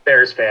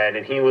Bears fan,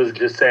 and he was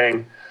just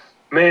saying,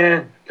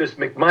 "Man, just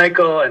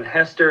McMichael and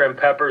Hester and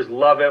Peppers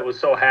love it. Was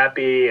so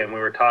happy," and we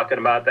were talking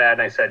about that,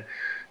 and I said,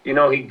 he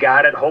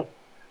got it. Hope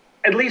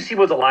at least he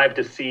was alive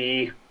to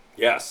see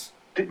Yes.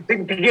 to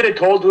get it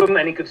told to him,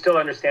 and he could still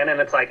understand. And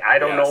it's like I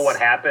don't know what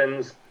Yes.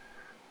 happens,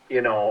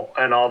 and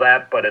all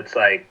that, but it's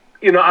like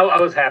I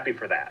was happy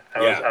for that.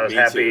 I was Me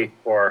happy too.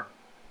 for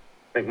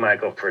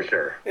McMichael for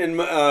sure. And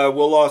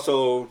we'll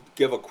also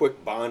give a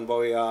quick bon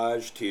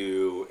voyage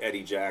to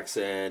Eddie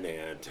Jackson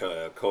and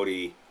to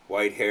Cody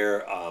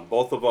Whitehair.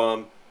 Both of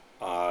them,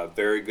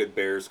 very good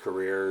Bears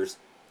careers.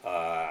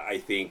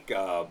 I think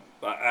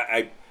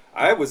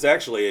I was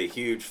actually a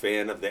huge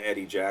fan of the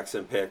Eddie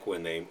Jackson pick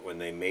when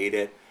they made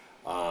it,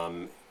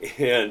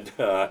 and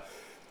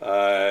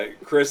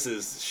Chris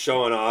is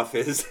showing off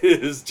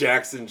his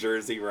Jackson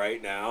jersey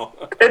right now.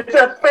 It's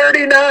a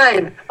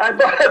 39. I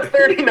bought a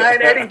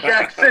 39 Eddie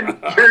Jackson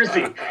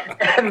jersey,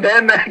 and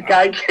then that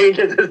guy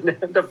changes his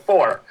name to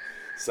 4.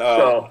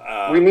 So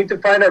We need to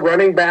find a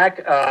running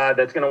back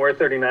that's going to wear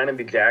 39 and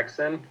be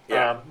Jackson.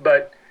 Yeah.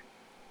 But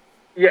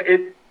yeah,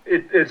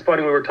 it's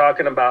funny. We were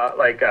talking about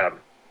like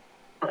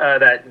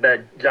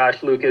that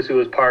Josh Lucas, who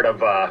was part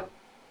of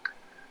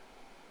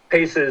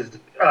Pace's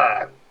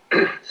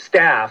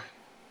staff,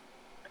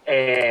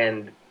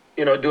 and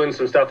doing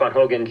some stuff on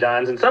Hogan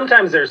Johns. And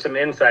sometimes there's some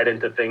insight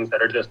into things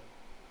that are just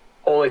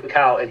holy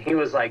cow. And he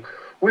was like,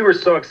 we were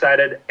so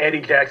excited.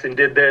 Eddie Jackson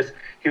did this.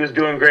 He was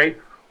doing great.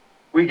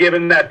 We give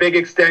him that big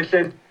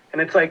extension,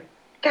 and it's like,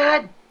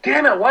 God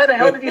damn it! Why the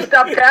hell did you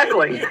stop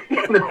tackling?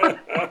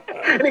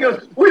 And he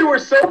goes, we were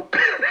so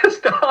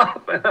pissed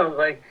off. And I was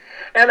like,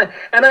 and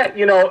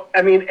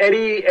I mean,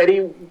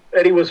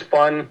 Eddie was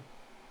fun.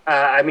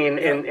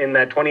 In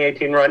that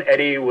 2018 run,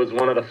 Eddie was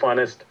one of the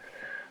funnest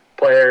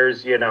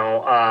players.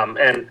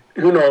 And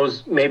who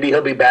knows? Maybe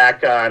he'll be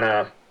back on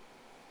a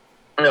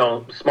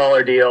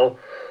smaller deal.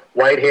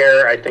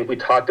 Whitehair, I think we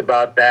talked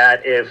about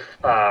that.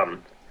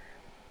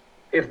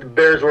 If the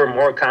Bears were a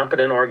more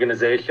competent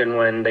organization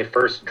when they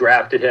first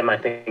drafted him, I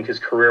think his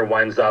career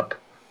winds up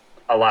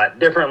a lot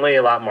differently,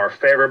 a lot more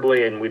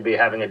favorably, and we'd be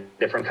having a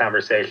different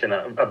conversation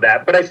of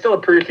that. But I still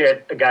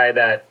appreciate a guy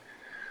that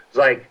is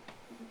like,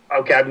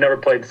 okay, I've never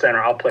played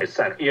center, I'll play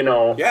center.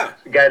 Yeah.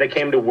 A guy that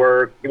came to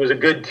work. He was a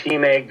good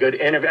teammate, good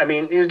interview. I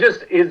mean, he's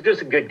just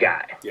a good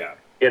guy. Yeah.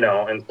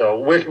 And so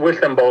wish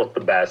them both the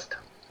best.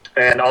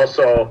 And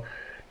also,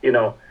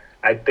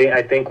 I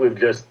think we've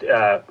just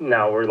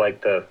now we're like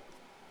the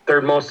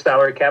third most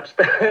salary cap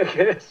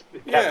space.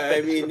 Yeah,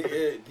 I mean,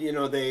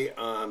 they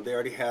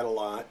already had a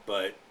lot,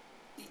 but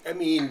I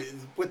mean,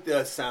 with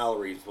the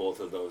salaries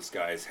both of those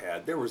guys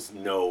had, there was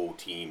no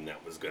team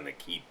that was going to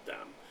keep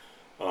them.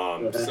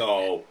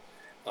 So,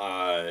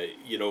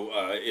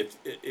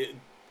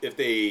 if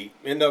they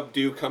end up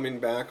coming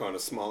back on a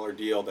smaller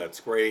deal, that's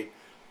great.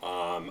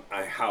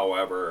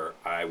 However,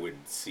 I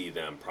would see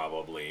them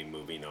probably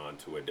moving on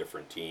to a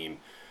different team,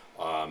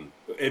 and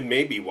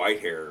maybe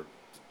Whitehair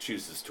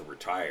chooses to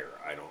retire.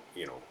 I don't,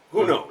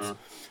 who knows?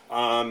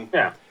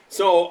 Yeah.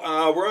 So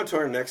we're on to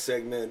our next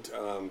segment.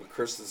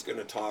 Chris is going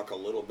to talk a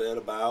little bit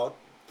about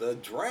the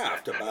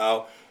draft,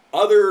 about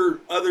other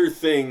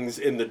things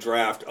in the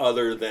draft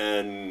other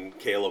than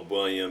Caleb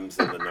Williams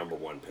and the number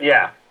 1 pick.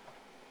 Yeah.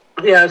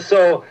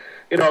 So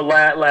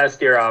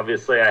last year,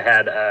 obviously, I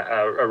had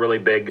a really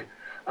big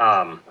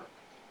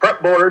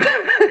prep board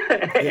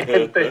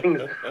and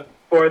things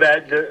for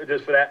that,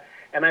 just for that.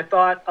 And I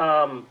thought,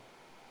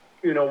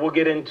 we'll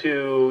get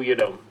into,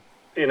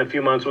 in a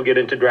few months, we'll get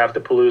into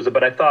Draft-a-Palooza.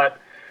 But I thought,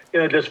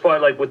 just for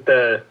like with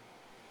the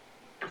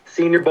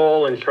Senior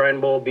Bowl and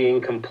Shrine Bowl being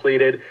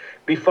completed,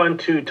 be fun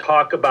to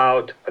talk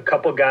about a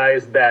couple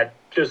guys that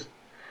just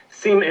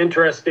seem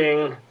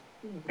interesting.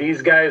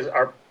 These guys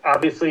are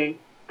obviously,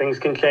 things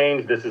can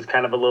change. This is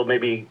kind of a little,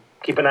 maybe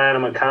keep an eye on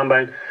them in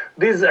combine.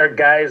 These are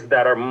guys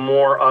that are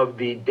more of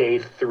the day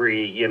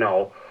 3,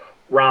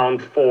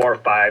 round 4,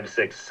 5,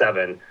 6,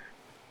 7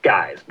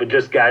 guys, but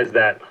just guys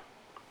that,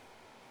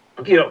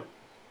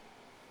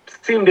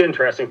 seemed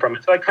interesting from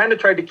it. So I kind of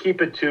tried to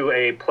keep it to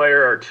a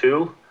player or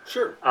two.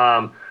 Sure.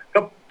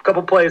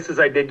 Couple places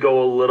I did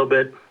go a little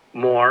bit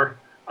more.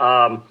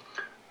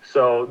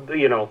 So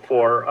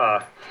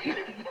for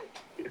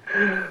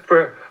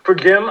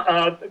Jim,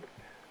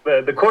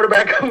 the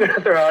quarterback I'm going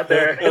to throw out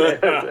there,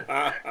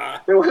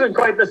 it wasn't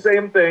quite the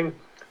same thing,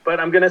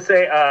 but I'm going to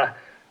say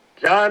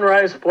John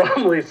Rice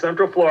Plumlee,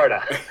 Central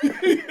Florida.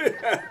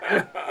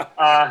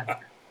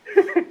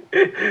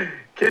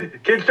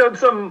 Kid showed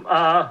some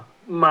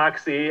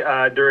moxie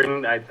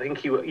during, I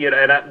think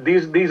and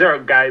these are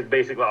guys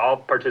basically all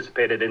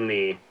participated in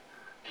the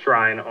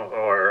Shrine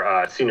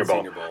or Senior Bowl.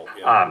 Senior Bowl,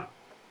 yeah.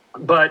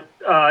 But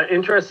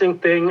interesting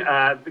thing,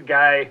 the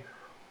guy,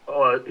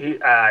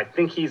 I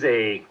think he's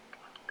an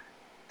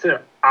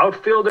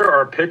outfielder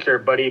or a pitcher,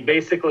 but he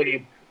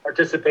basically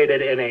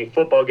participated in a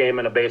football game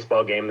and a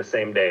baseball game the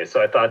same day.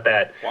 So I thought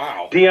that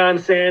Deion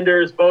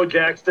Sanders, Bo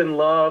Jackson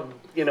Love,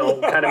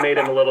 kind of made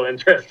him a little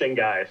interesting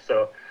guy.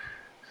 So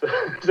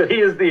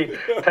he is the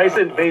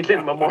Tyson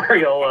Bagent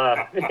Memorial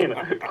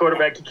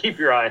quarterback to keep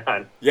your eye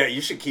on. Yeah, you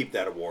should keep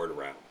that award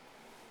around.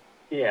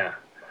 Yeah.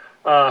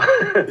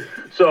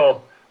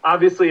 So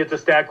obviously it's a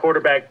stacked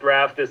quarterback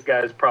draft. This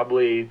guy's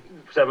probably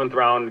 7th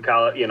round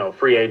college,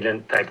 free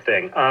agent type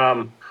thing.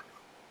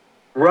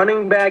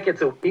 Running back,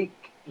 it's a weak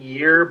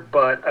year,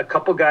 but a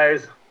couple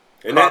guys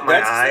caught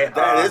my eye.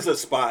 That is a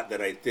spot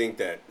that I think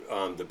that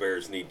the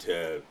Bears need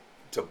to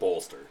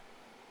bolster.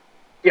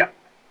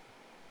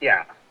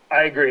 Yeah,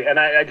 I agree, and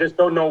I just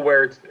don't know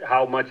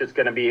how much it's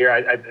going to be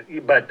here.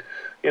 But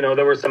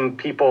there were some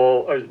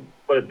people.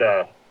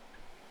 The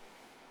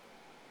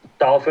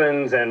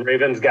Dolphins and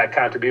Ravens got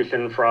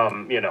contribution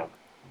from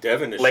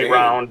Devin late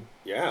round.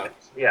 Yeah,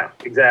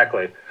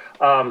 exactly.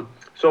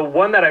 So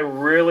one that I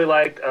really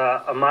liked,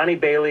 Amani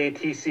Bailey,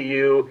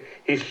 TCU.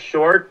 He's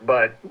short,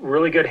 but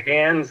really good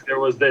hands. There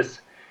was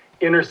this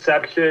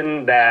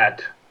interception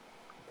that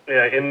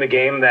in the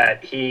game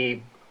that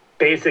he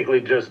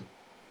basically just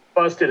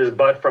busted his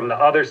butt from the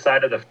other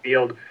side of the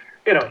field,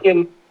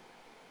 in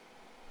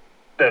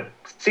the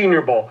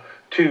Senior Bowl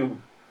to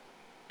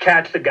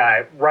catch the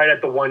guy right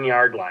at the 1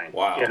 yard line.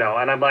 Wow.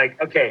 And I'm like,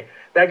 okay,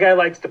 that guy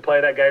likes to play.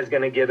 That guy's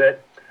going to give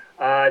it.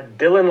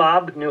 Dylan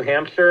Lobb, New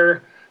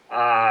Hampshire.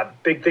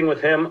 Big thing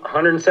with him,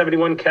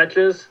 171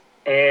 catches,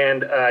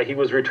 and he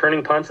was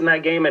returning punts in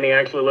that game, and he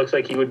actually looks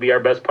like he would be our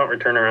best punt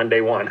returner on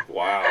day one.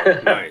 Wow,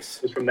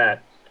 nice. Just from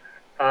that.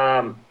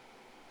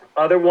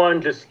 Other one,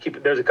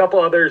 there's a couple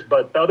others,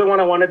 but the other one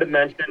I wanted to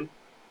mention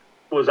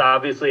was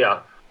obviously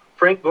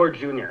Frank Gore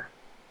Jr.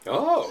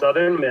 Oh.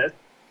 Southern Miss.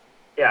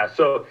 Yeah,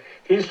 so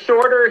he's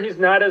shorter. He's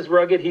not as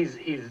rugged. He's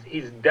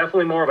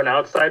definitely more of an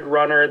outside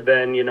runner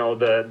than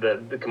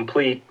the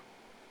complete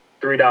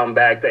 3-down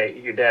back that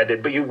your dad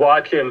did. But you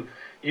watch him,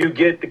 you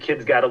get the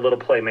kid's got a little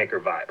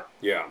playmaker vibe.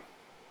 Yeah.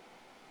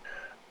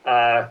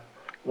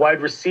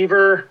 Wide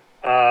receiver,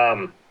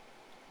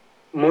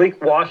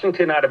 Malik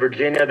Washington out of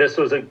Virginia. This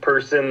was a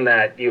person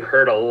that you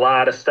heard a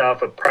lot of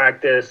stuff at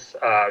practice.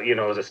 It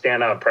was a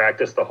standout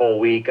practice the whole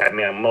week. I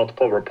mean,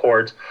 multiple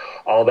reports,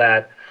 all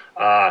that.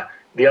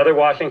 The other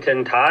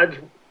Washington, Taj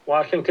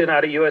Washington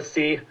out of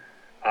USC,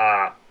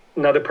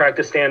 another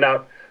practice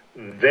standout.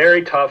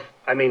 Very tough.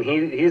 I mean,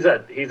 he's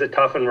a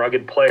tough and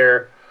rugged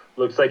player.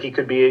 Looks like he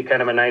could be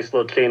kind of a nice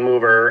little chain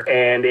mover.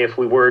 And if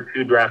we were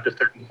to draft a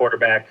certain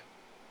quarterback,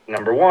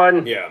 number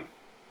one,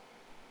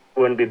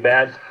 wouldn't be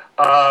bad.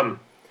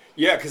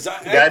 Because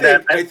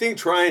I think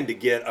trying to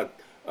get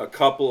a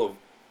couple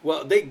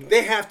of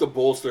they have to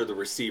bolster the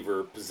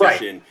receiver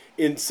position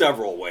in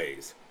several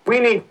ways. We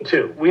need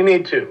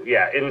to.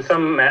 Yeah, in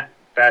some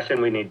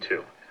fashion, we need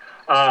to.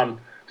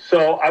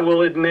 So I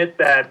will admit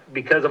that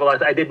because of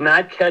I did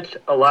not catch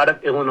a lot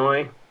of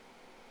Illinois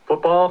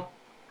football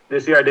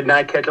this year. I did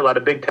not catch a lot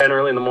of Big Ten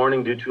early in the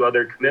morning due to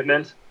other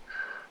commitments.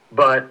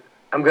 But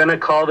I'm going to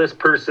call this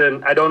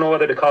person, I don't know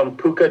whether to call him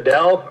Puka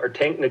Dell or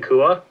Tank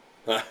Nakua,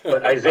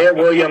 but Isaiah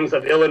Williams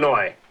of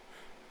Illinois.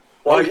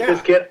 Watch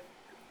this kid.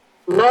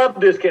 Love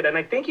this kid. And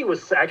I think he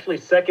was actually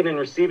second in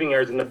receiving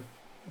yards in the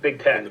Big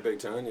Ten. In the Big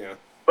Ten, yeah.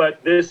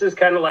 But this is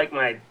kind of like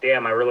I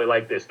really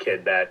like this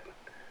kid. That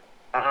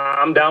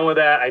I'm down with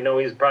that. I know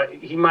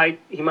he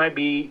might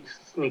be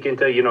sneak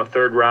into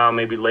third round,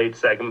 maybe late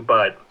second,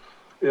 but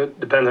it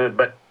depends on it.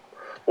 But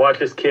watch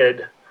this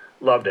kid,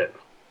 loved it.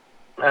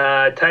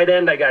 Tight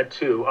end, I got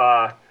two.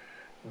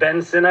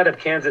 Ben Sinnott of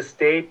Kansas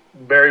State,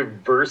 very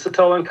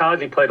versatile in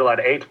college. He played a lot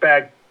of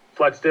H-back,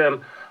 flexed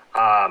him.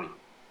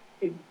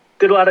 He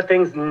did a lot of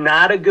things.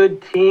 Not a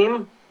good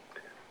team,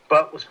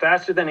 but was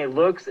faster than he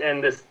looks.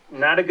 And this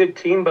not a good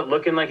team, but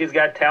looking like he's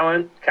got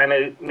talent. Kind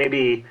of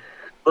maybe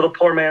little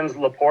poor man's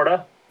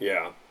Laporta.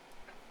 Yeah.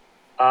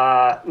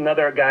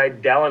 Another guy,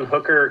 Dallin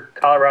Hooker,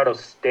 Colorado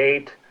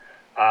State.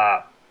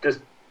 He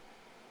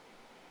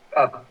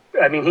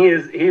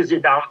is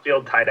your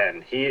downfield tight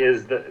end. He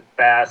is the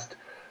fast,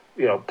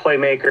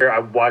 playmaker. I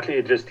watch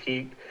it.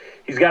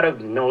 He's got a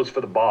nose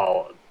for the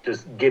ball.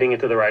 just getting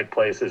into the right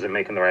places and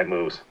making the right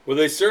moves. Well,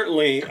 they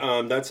certainly.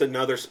 That's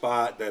another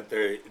spot that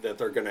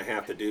they're going to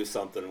have to do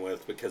something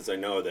with, because I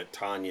know that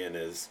Tanyan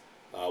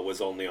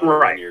was only on a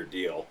Right. 1-year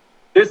deal.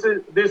 This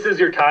is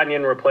your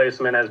Tanyan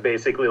replacement as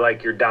basically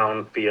like your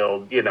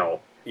downfield,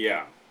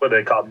 Yeah. what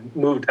they call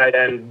move tight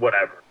end,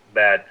 whatever.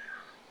 That,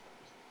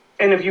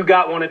 and if you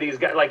got one of these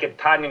guys, like if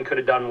Tanyan could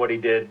have done what he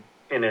did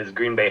in his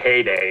Green Bay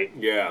heyday,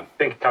 Yeah.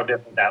 think how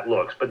different that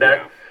looks. But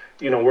that,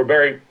 we're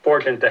very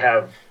fortunate to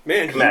have.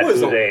 Man, he Komet,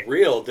 was who's a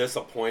real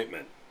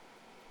disappointment.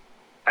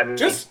 I mean,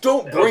 Just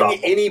don't it was bring awful.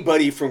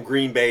 anybody from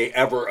Green Bay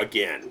ever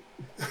again.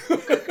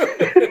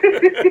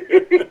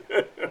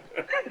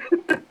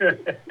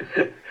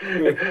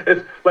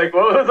 It's like,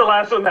 what was the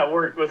last one that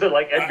worked? Was it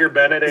like Edgar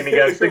Bennett and he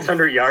got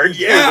 600 yards?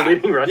 He was Yeah, the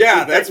leading rusher.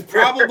 yeah, that's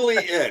probably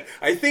it.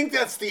 I think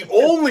that's the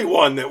only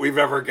one that we've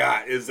ever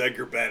got is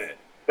Edgar Bennett.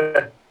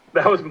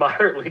 That was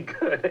moderately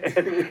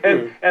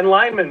good. And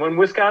linemen, when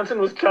Wisconsin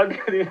was chugging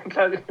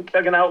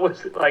out,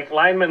 was like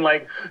linemen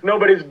like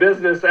nobody's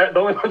business. The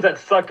only ones that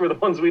sucked were the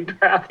ones we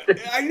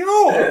drafted. I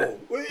know.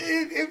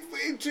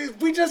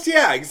 We just,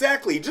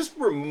 exactly. Just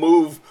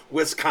remove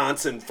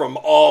Wisconsin from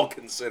all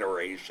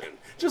consideration.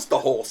 Just the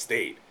whole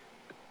state.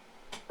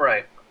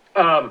 Right.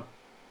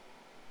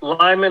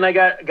 Linemen, I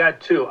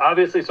got two.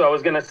 Obviously, so I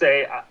was going to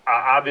say,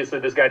 obviously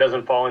this guy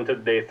doesn't fall into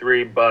day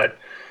 3, but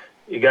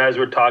you guys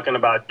were talking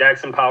about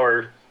Jackson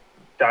Power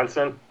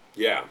Johnson.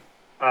 Yeah.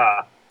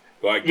 Well,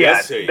 I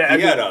guess he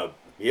had a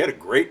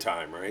great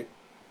time, right?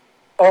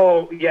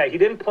 Oh, yeah, he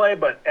didn't play,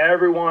 but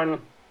everyone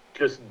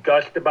just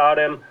gushed about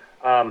him.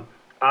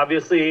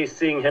 Obviously,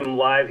 seeing him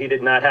live, he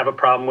did not have a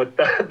problem with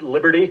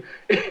Liberty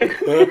in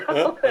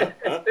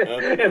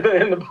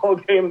the bowl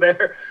game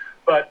there.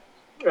 But,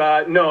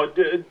 no,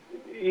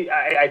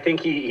 I think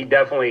he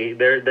definitely,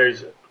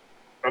 there's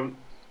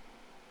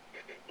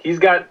he's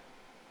got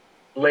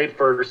late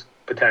first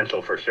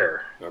potential for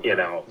sure. Okay.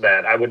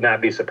 That I would not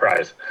be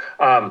surprised.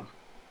 A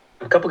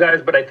couple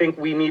guys, but I think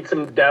we need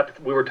some depth.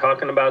 We were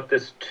talking about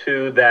this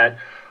too, that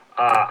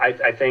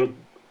I think,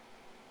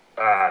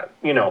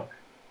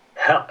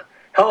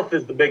 health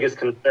is the biggest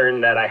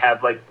concern that I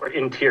have, like for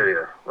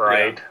interior,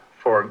 right?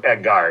 Yeah.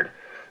 At guard.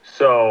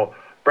 So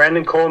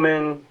Brandon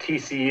Coleman,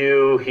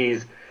 TCU,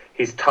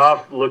 he's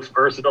tough, looks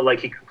versatile, like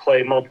he could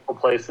play multiple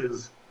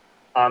places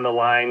on the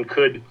line,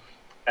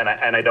 and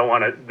I don't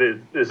want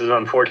to. This is an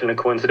unfortunate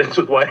coincidence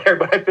with white hair,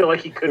 but I feel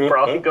like he could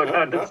probably go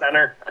down to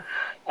center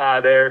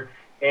there.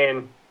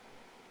 And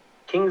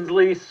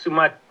Kingsley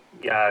Sumat,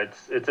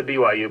 it's a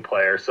BYU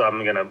player, so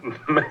I'm gonna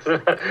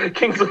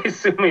Kingsley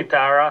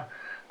Sumitara.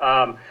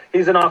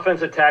 He's an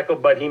offensive tackle,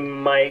 but he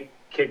might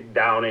kick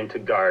down into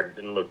guard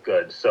and look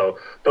good. So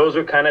those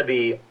are kind of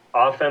the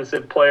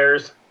offensive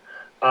players.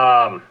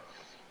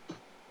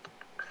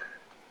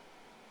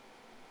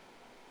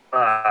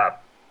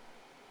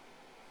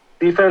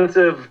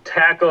 Defensive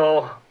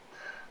tackle,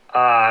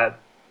 I'm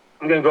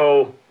going to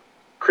go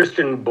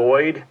Christian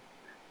Boyd,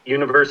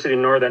 University of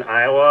Northern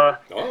Iowa.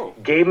 Oh.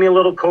 Gave me a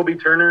little Kobe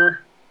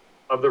Turner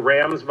of the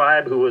Rams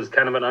vibe, who was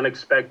kind of an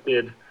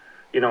unexpected,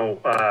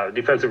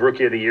 defensive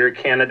rookie of the year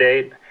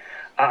candidate.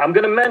 I'm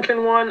going to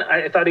mention one.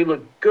 I thought he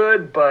looked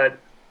good, but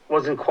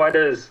wasn't quite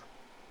as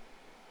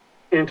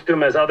into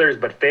him as others.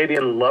 But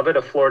Fabian Lovett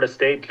of Florida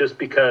State, just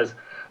because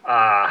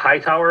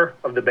Hightower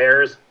of the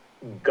Bears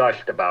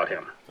gushed about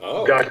him.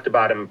 Oh. Gushed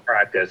about him in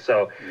practice.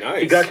 So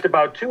nice. He gushed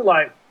about two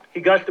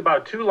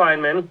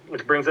linemen,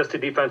 which brings us to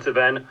defensive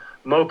end.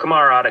 Mo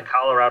Kamara out of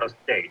Colorado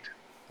State.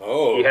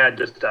 Oh. He had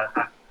just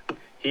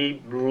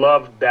he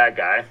loved that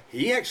guy.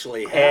 He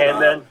actually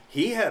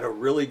had a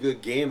really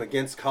good game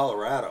against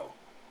Colorado.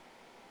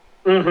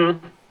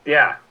 Mm-hmm.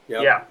 Yeah.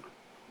 Yep. Yeah.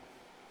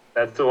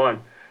 That's the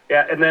one.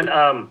 Yeah, and then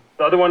the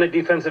other one at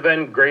defensive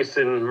end,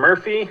 Grayson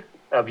Murphy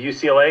of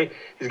UCLA.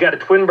 He's got a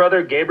twin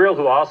brother, Gabriel,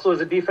 who also is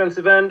a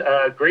defensive end.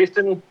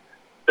 Grayson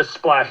just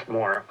splashed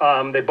more.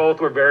 They both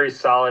were very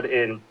solid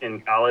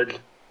in college.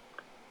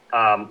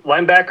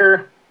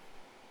 Linebacker,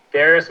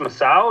 Darius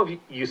Masau of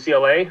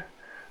UCLA.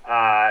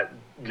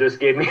 Just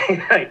gave me,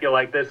 you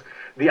like this,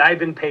 the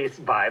Ivan Pace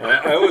vibe.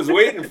 I was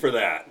waiting for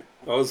that.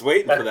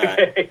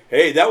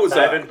 Hey, that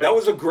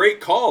was a great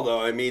call,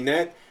 though. I mean,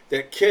 that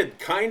kid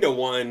kind of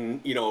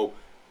won,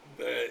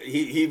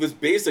 he was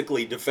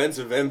basically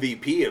defensive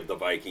MVP of the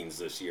Vikings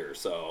this year,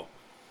 so.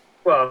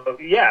 Well,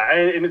 yeah,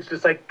 and it's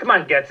just like, come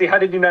on, Getsy, how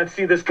did you not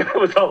see this guy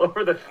was all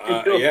over the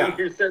field? Yeah.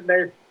 You're sitting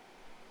there.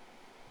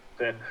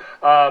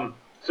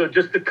 So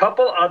just a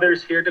couple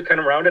others here to kind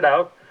of round it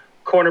out.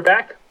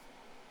 Cornerback,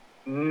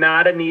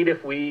 not a need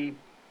if we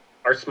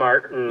are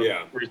smart and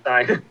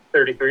resign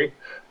 33.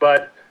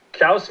 But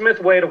Chow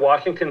Smith-Wade of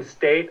Washington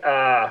State,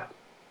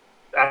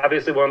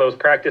 obviously one of those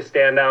practice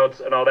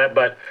standouts and all that,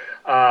 but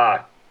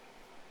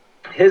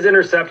his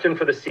interception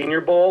for the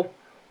Senior Bowl,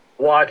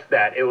 watch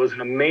that. It was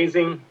an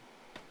amazing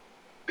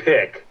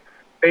pick.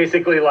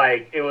 Basically,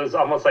 like, it was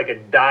almost like a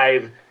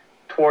dive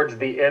towards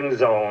the end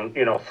zone,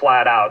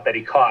 flat out that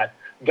he caught,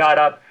 got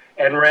up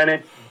and ran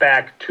it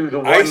back to the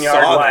 1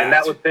 yard line.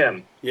 That was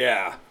him.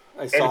 Yeah,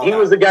 I saw And he that.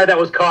 was the guy that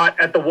was caught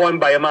at the one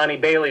by Imani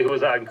Bailey, who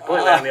was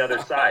completely on the other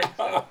side.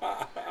 So.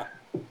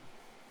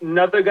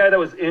 Another guy that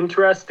was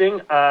interesting,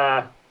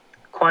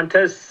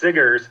 Quantez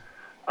Siggers.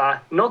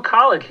 No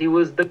college. He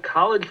was the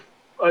college.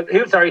 He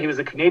was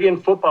the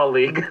Canadian Football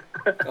League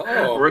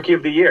Rookie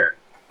of the Year.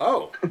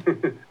 Oh.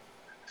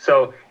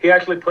 So he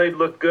actually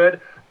looked good.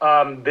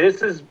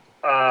 This is,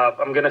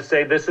 I'm going to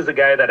say this is a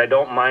guy that I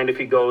don't mind if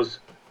he goes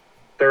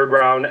third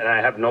round, and I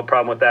have no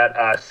problem with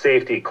that.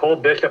 Safety, Cole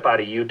Bishop out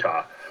of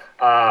Utah.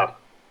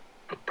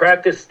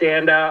 Practice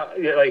standout,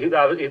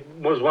 it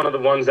was one of the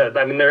ones that,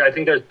 I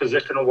think there's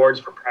position awards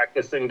for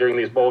practicing during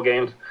these bowl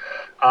games.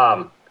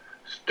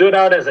 Stood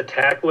out as a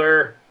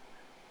tackler.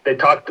 They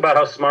talked about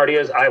how smart he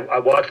is. I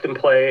watched him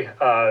play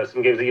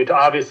some games at Utah,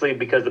 obviously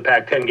because the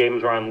Pac-10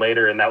 games were on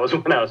later, and that was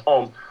when I was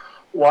home.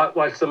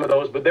 Watched some of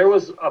those, but there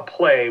was a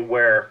play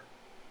where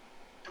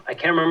I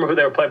can't remember who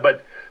they were playing,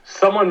 but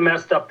someone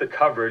messed up the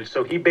coverage,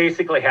 so he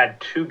basically had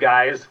two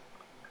guys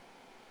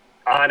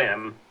on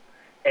him,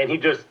 and he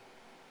just,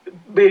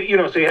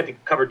 so he had to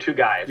cover two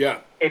guys. Yeah.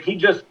 And he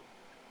just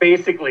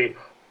basically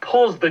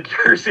pulls the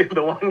jersey of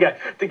the one guy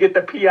to get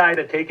the PI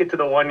to take it to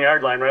the 1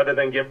 yard line rather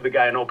than give the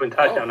guy an open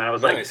touchdown. And I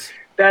was like,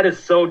 that is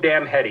so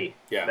damn heady.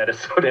 Yeah. That is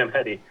so damn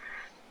heady.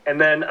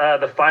 And then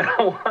the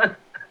final one,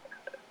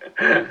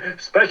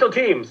 special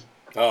teams.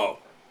 Oh.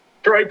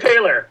 Troy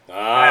Taylor.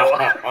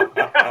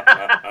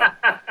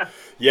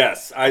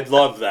 Yes, I'd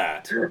love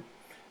that.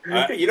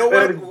 You know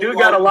what? Dude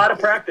got a lot of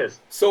practice.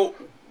 So,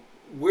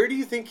 where do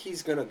you think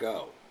he's going to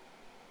go?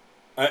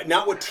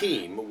 Not what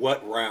team,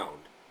 what round?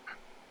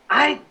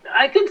 I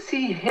could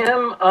see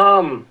him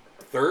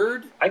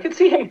third? I could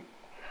see him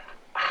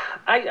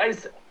I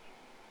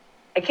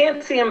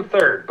can't see him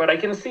third, but I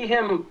can see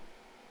him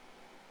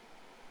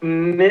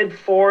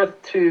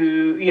mid-fourth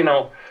to,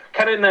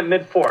 kind of in that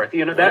mid-fourth.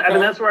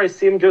 That's where I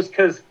see him just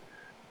because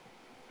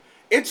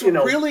it's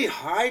really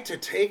high to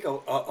take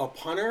a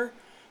punter,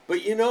 but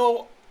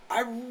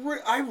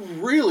I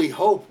really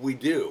hope we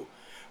do.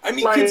 I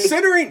mean,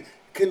 considering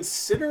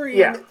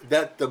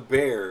that the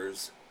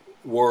Bears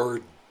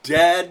were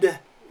dead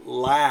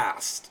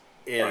last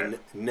in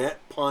net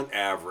punt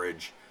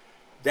average,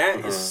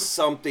 that is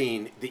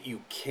something that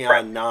you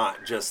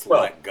cannot just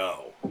let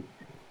go.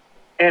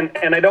 And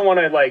I don't want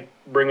to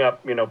bring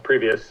up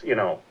previous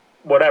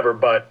whatever,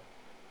 but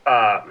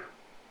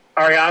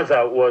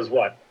Ariaza was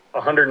what,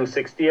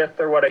 160th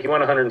or what? He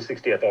went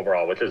 160th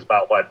overall, which is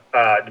about what,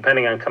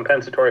 depending on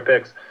compensatory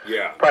picks.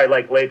 Yeah.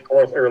 Probably late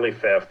fourth, early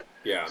fifth.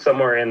 Yeah.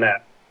 Somewhere in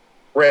that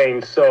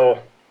range. So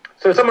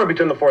somewhere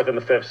between the fourth and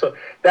the fifth. So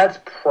that's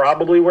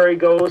probably where he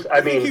goes. I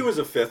think he was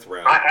a fifth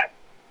round.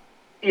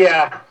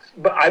 Yeah,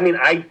 but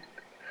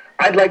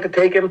I'd like to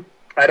take him.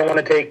 I don't want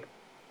to take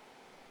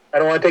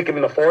him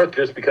in the fourth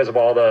just because of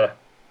all the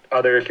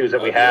other issues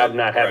that we have,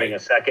 not having a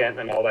second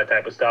and all that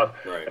type of stuff.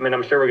 Right.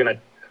 I'm sure we're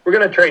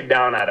gonna trade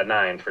down out of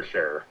 9 for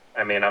sure.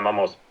 I'm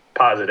almost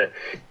positive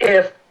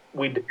if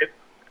we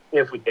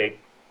take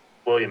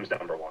Williams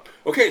number 1.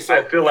 Okay, so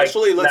I feel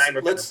actually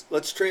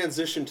let's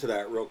transition to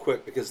that real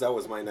quick because that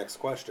was my next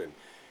question.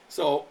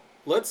 So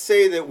let's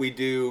say that we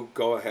do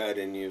go ahead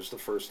and use the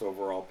first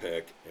overall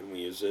pick, and we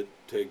use it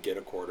to get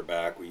a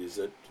quarterback. We use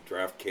it to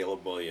draft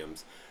Caleb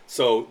Williams.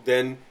 So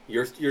then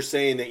you're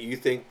saying that you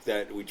think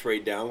that we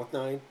trade down with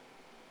 9?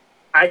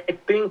 I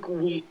think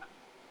we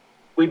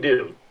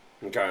do.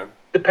 Okay.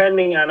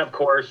 Depending on, of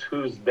course,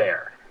 who's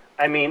there.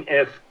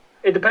 If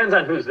it depends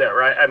on who's there,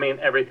 right?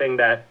 Everything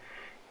that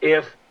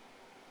if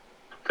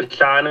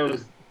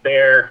Fashanu's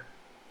there,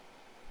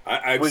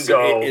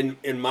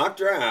 in mock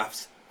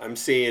drafts, I'm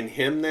seeing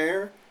him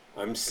there.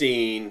 I'm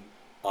seeing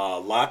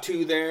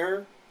Latu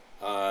there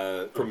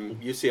from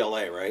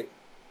UCLA, right?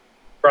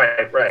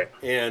 Right.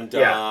 And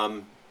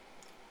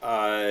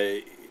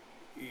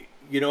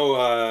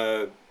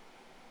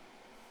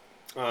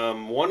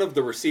one of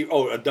the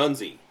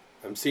Odunze.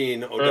 I'm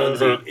seeing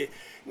Odunze.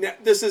 Now,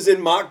 this is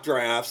in mock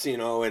drafts,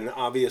 and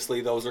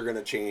obviously those are going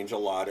to change a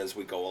lot as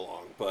we go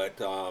along. But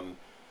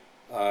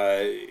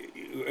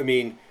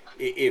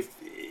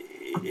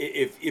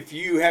if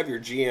you have your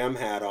GM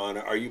hat on,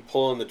 are you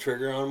pulling the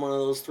trigger on one of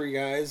those 3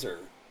 guys, or?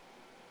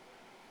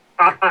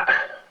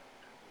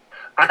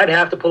 I'd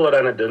have to pull it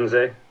on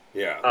Odunze.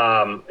 Yeah.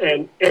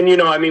 When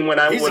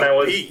I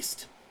was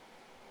beast.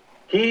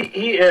 He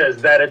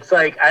is that. It's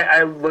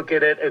I look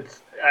at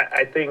it.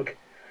 I think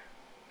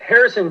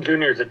Harrison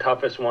Jr. is the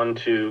toughest one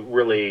to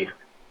really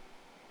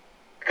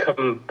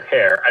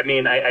compare.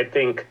 I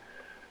think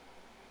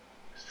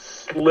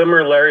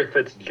slimmer Larry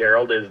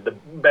Fitzgerald is the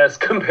best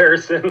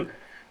comparison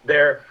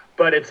there,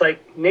 but it's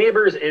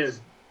Neighbors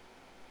is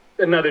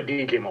another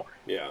DJ Moore.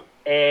 Yeah.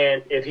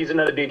 And if he's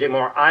another DJ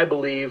Moore, I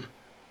believe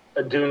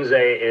Odunze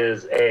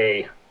is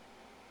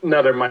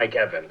another Mike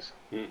Evans.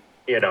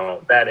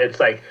 That it's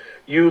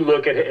you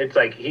look at it, it's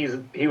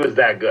he was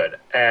that good.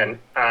 And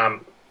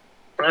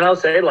I'll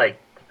say the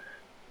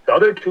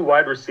other 2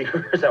 wide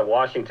receivers at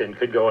Washington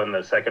could go in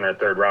the second or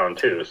third round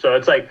too. So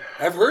it's I've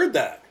heard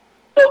that.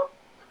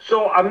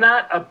 So I'm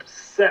not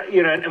upset,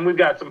 and we've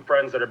got some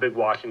friends that are big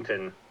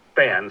Washington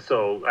fan,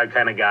 so I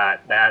kind of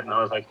got that, and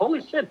I was like,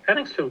 holy shit,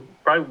 Penix should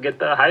probably get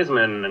the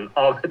Heisman and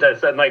all that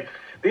stuff. Like,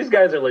 these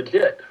guys are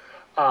legit.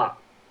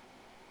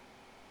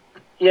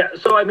 Yeah,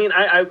 so I mean,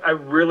 I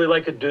really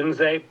like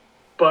Odunze,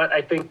 but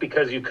I think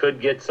because you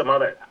could get some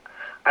other,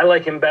 I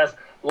like him best.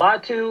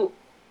 Latu,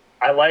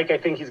 I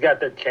think he's got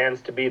the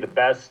chance to be the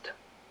best,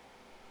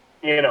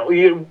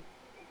 the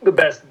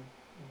best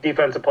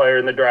defensive player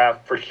in the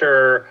draft for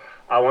sure.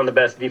 One of the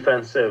best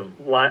defensive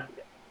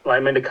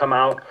linemen to come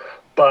out.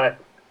 But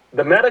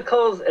the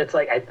medicals, it's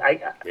like I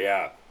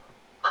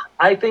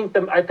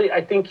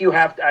think you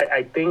have to.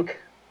 I think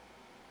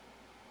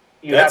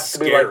you That's have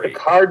to be scary. like the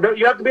Cardinals.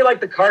 You have to be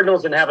like the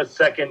Cardinals and have a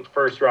second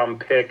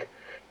first-round pick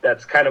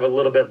that's kind of a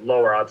little bit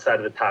lower outside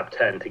of the top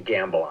 10 to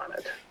gamble on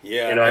it.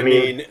 Yeah, You know what I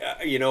mean?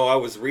 I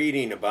was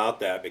reading about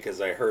that because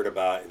I heard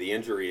about the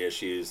injury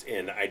issues,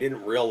 and I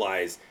didn't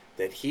realize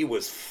that he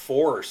was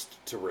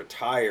forced to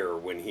retire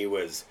when he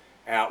was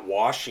at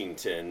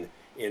Washington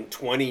in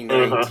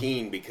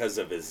 2019 because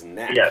of his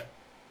neck. Yeah.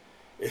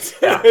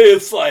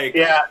 It's like,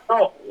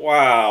 No.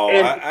 wow,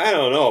 And- I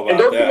don't know about And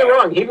don't that. get me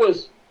wrong, he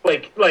was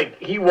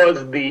he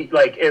was the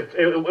if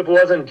it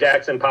wasn't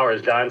Jackson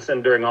Powers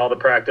Johnson during all the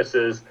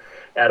practices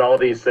at all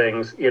these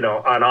things,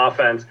 on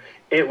offense,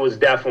 it was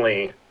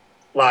definitely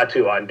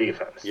Latu on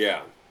defense.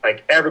 Yeah.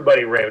 Like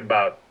everybody raved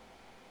about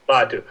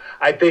Latu.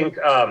 I think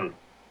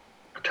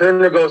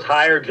Turner goes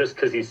higher just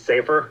because he's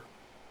safer.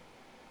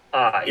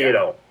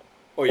 Oh,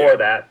 for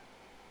that.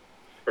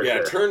 For yeah,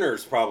 sure.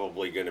 Turner's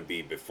probably going to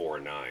be before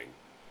 9.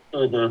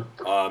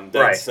 Mm-hmm.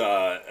 That's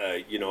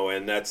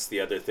and that's the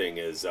other thing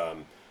is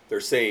they're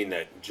saying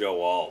that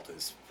Joe Alt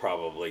is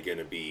probably going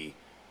to be,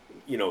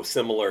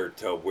 similar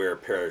to where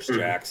Paris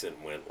Jackson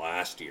went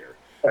last year.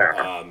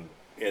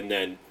 And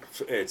then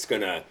it's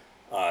going to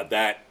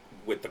that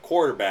with the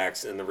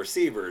quarterbacks and the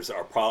receivers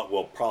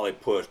will probably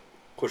push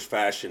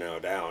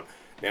Fashiono down.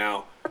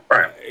 Now,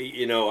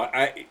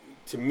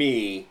 to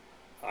me,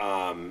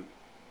 I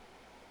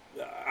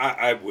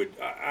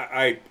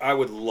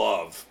would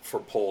love for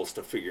Poles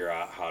to figure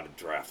out how to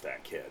draft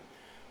that kid.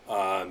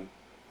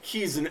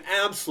 He's an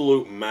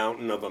absolute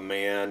mountain of a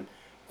man.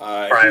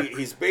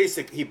 He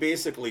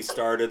basically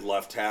started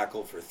left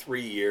tackle for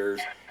 3 years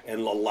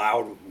and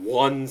allowed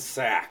 1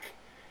 sack.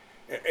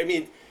 I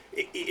mean,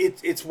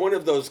 it's one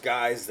of those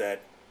guys that,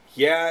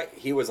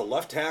 he was a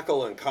left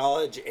tackle in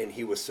college and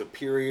he was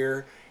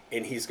superior,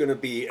 and he's going to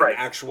be an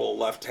actual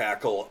left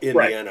tackle in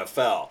the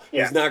NFL.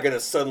 Yeah. He's not going to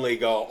suddenly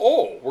go,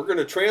 oh, we're going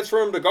to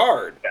transfer him to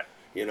guard,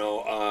 a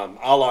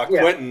la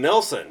Quentin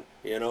Nelson,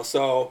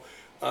 so,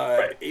 so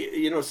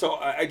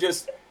I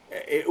just,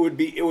 it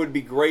would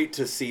be great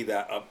to see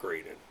that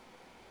upgraded.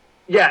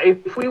 Yeah,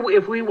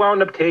 if we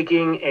wound up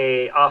taking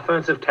a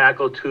offensive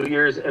tackle 2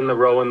 years in the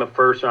row in the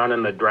first round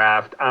in the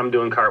draft, I'm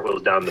doing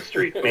cartwheels down the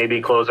street.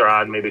 Maybe clothes are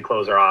on, maybe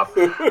clothes are off.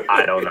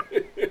 I don't know.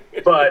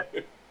 But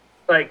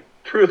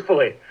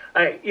truthfully,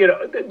 don't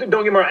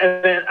get me wrong.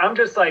 And I'm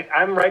just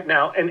I'm right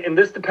now, and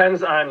this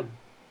depends on,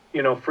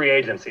 free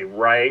agency,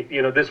 right?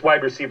 This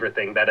wide receiver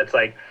thing that it's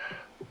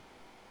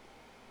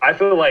I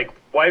feel like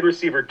wide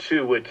receiver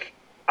 2, which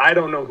I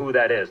don't know who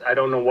that is. I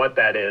don't know what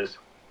that is.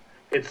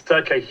 It's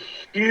such a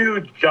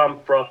huge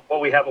jump from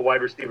what we have a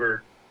wide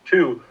receiver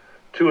 2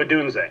 to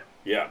Odunze.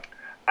 Yeah.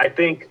 I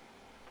think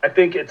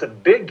it's a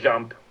big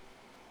jump,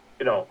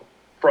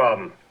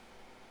 from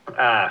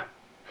our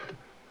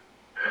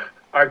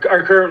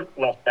current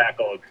left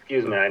tackle.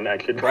 Excuse me, I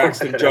should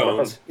Braxton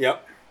Jones.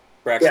 Yep.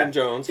 Braxton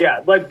Jones.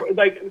 Yeah,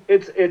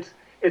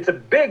 it's a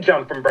big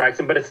jump from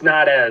Braxton, but it's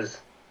not as,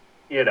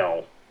 you're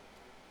talking.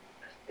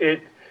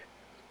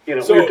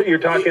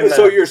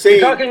 So you're saying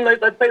you're talking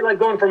let's say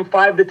going from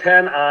 5 to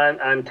 10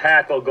 on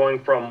tackle, going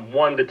from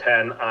 1 to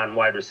 10 on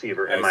wide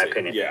receiver. In my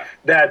opinion,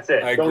 that's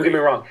it. Don't get me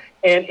wrong.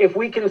 And if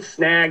we can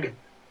snag,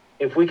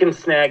 I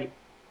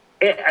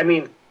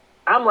mean,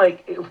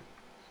 if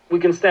we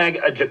can snag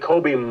a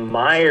Jacoby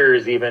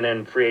Myers even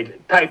in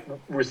type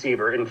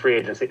receiver in free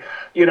agency.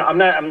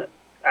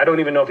 I don't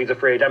even know if he's a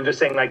free agent. I'm just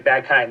saying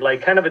that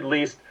kind of at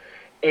least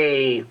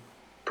a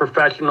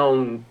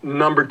professional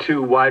number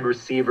 2 wide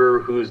receiver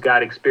who's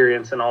got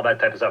experience and all that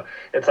type of stuff.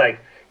 It's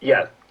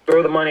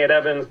throw the money at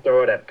Evans,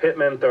 throw it at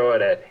Pittman, throw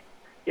it at,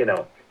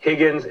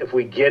 Higgins. If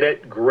we get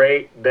it,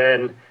 great.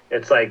 Then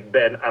it's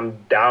then I'm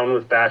down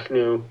with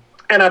Fashanu,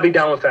 and I'll be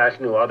down with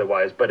Fashanu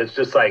otherwise. But it's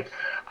just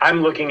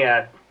I'm looking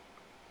at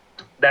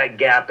that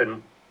gap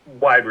in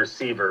wide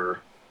receiver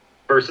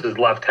versus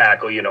left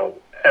tackle,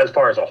 as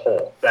far as a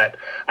whole, that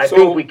I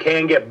think we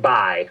can get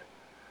by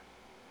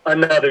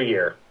another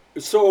year.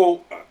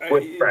 So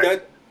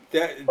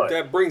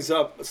that brings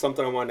up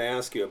something I wanted to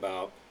ask you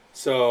about.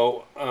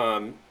 So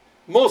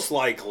most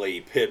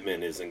likely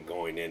Pittman isn't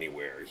going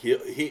anywhere.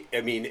 I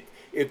mean,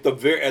 at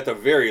the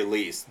very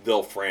least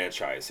they'll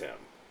franchise him.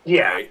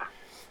 Yeah. Right?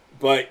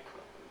 But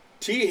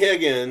T.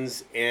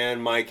 Higgins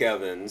and Mike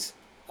Evans,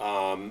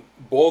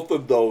 both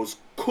of those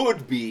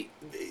could be.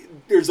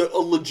 There's a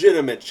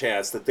legitimate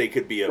chance that they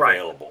could be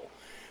available,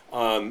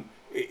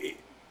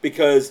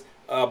 because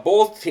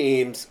both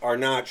teams are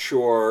not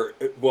sure.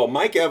 Well,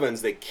 Mike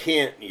Evans, they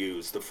can't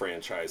use the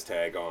franchise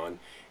tag on,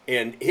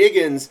 and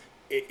Higgins,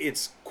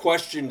 it's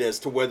questioned as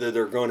to whether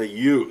they're going to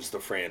use the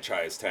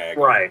franchise tag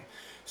on him. Right.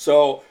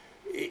 So,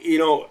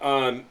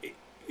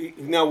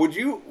 now would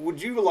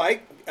you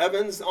like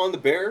Evans on the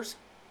Bears,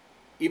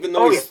 even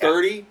though Oh he's yeah.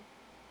 30?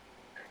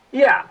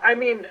 Yeah, I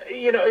mean,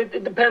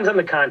 it depends on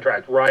the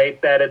contract,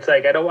 right? That it's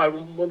like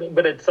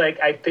but it's like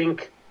I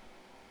think,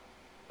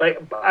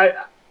 like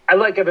I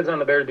like Evans on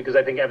the Bears because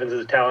I think Evans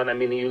is a talent. I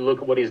mean, you look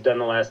at what he's done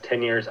the last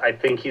 10 years. I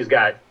think he's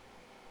got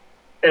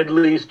at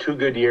least 2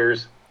 good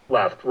years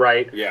left,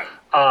 right? Yeah.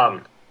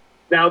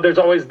 Now there's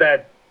always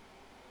that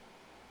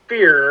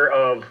fear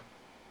of,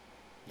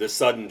 The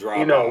sudden drop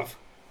you know, off.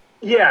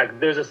 yeah,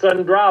 there's a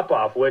sudden drop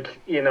off, which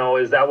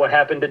is that what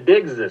happened to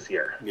Diggs this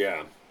year?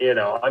 Yeah.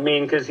 I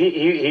mean, because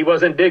he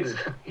wasn't Diggs.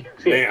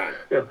 Man.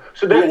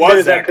 So Who was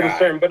there's that that guy?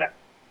 concern. But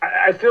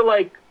I feel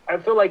like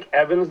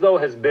Evans though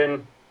has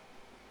been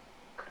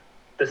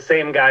the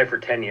same guy for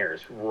 10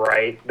 years,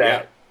 right?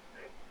 That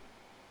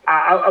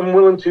I'm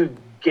willing to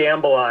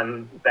gamble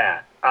on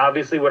that.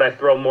 Obviously, would I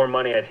throw more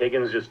money at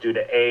Higgins just due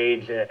to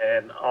age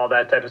and all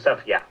that type of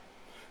stuff? Yeah.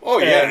 Oh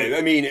yeah. And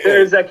I mean,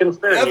 there's that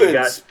concern.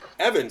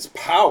 Evans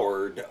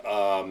powered.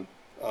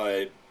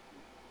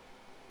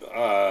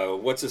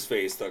 What's his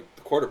face? The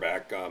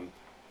quarterback.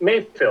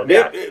 Mayfield.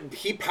 Yeah.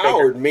 He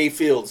powered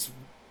Mayfield's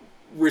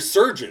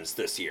resurgence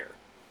this year.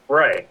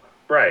 Right.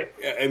 Right.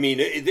 I mean,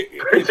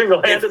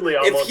 Single-handedly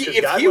almost.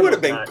 If he would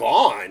have been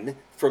gone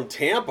from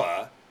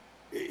Tampa,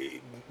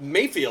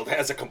 Mayfield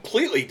has a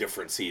completely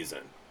different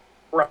season.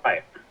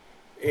 Right.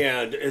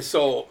 And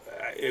so,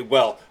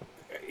 well,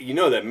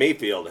 that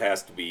Mayfield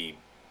has to be.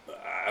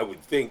 I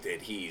would think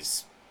that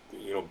he's,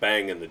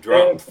 banging the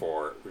drum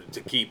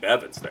to keep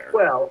Evans there.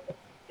 Well,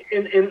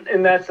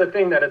 and that's the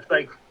thing, that it's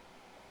like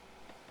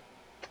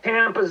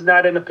Tampa's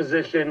not in a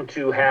position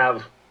to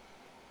have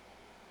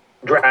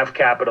draft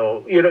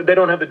capital. They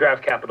don't have the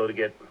draft capital to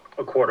get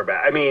a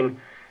quarterback. I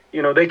mean,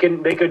 they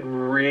could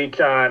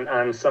reach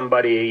on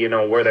somebody,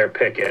 where they're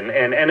picking,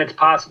 and it's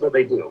possible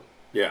they do.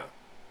 Yeah.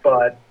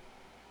 But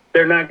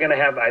they're not going to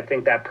have, I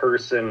think, that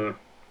person.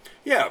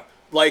 Yeah,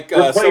 like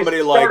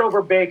somebody like start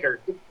over Baker.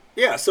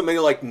 Yeah, somebody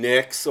like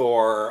Nix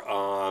or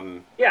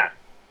yeah.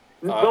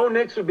 Bo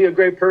Nix would be a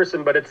great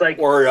person, but it's like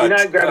or you're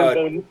not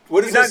grabbing Bo.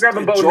 What is you're this? Not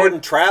grabbing Bo Jordan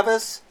Nix.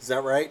 Travis? Is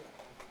that right?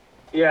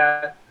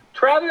 Yeah,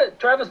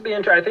 Travis be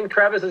interesting. I think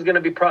Travis is going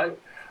to be probably.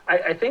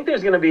 I think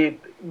there's going to be,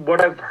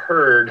 what I've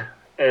heard,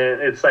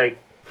 and it's like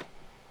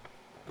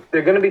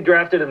they're going to be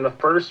drafted in the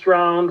first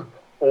round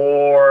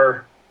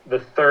or the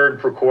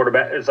third for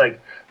quarterback. It's like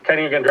kind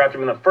of you're going to draft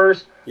him in the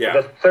first. Yeah.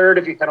 The third,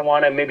 if you kind of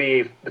want to,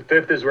 maybe the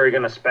fifth is where you're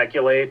going to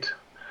speculate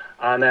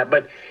on that.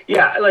 But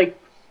yeah,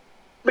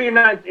 but you're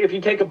not. If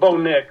you take a Bo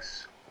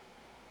Nix,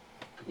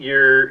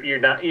 you're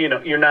not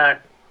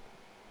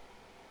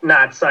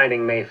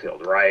signing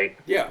Mayfield, right?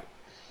 Yeah.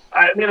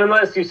 I mean,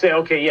 unless you say,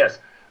 okay, yes,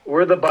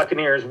 we're the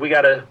Buccaneers. We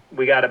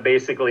gotta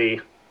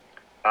basically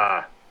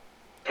tag.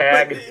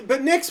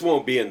 But Nix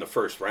won't be in the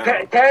first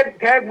round.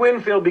 Tag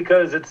Winfield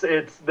because it's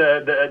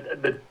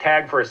the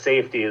tag for a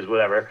safety is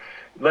whatever.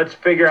 Let's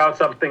figure out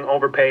something.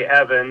 Overpay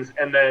Evans,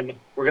 and then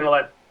we're gonna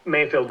let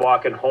Mayfield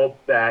walk and hope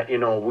that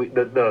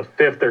the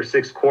fifth or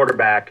sixth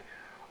quarterback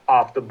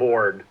off the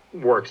board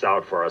works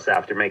out for us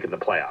after making the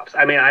playoffs.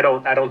 I mean, I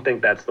don't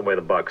think that's the way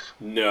the Bucs.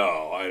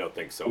 No, I don't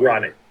think so.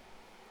 Run it.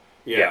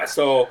 Yeah.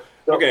 So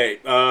okay.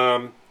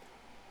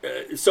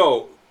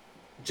 So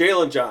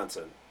Jalen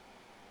Johnson,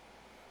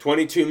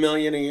 $22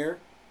 million a year.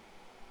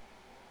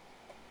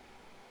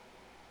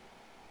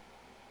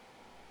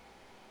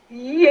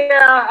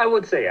 Yeah, I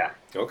would say yeah.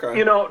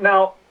 Okay.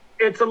 Now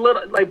it's a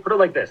little put it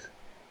like this.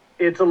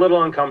 It's a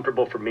little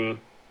uncomfortable for me.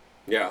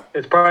 Yeah.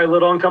 It's probably a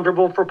little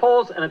uncomfortable for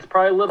Poles, and it's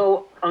probably a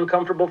little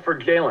uncomfortable for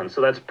Jalen.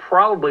 So that's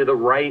probably the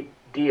right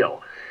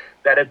deal.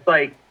 That it's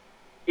like,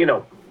 you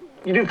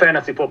do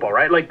fantasy football,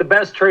 right? Like the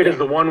best trade is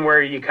the one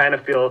where you kind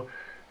of feel,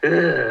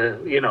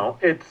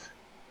 it's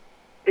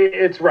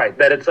right.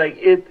 That it's like,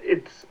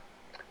 it's,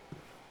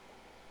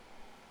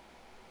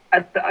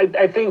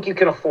 I think you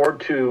can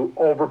afford to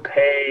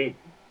overpay,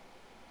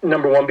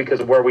 number one, because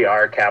of where we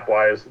are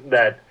cap-wise,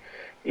 that,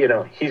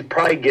 he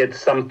probably gets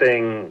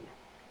something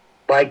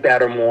like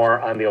that or more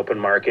on the open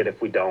market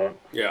if we don't.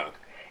 Yeah.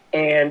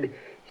 And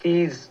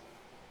he's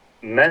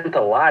meant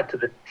a lot to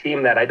the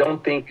team that I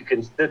don't think you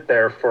can sit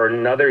there for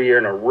another year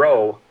in a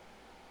row,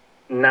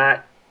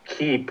 not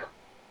keep,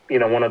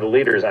 one of the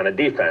leaders on a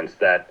defense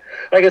that,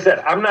 like I said,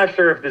 I'm not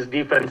sure if this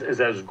defense is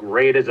as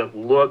great as it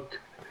looked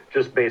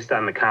just based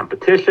on the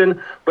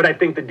competition, but I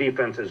think the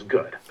defense is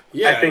good.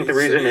 Yeah. I think the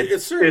reason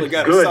it's certainly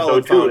got good, a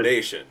solid though,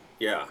 foundation.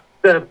 Yeah.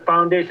 The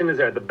foundation is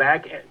there. The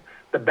back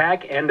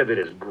end of it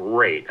is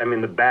great. I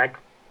mean, the back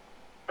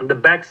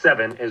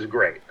seven is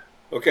great.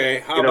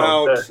 Okay, how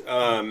about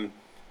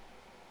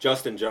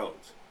Justin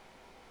Jones?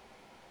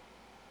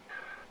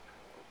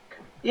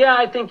 Yeah,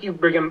 I think you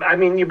bring him. I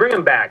mean, you bring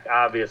him back.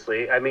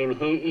 Obviously, I mean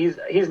he's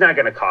not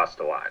going to cost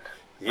a lot.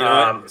 You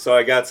know what? So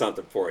I got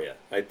something for you.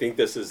 I think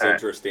this is All right.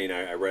 interesting.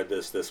 I read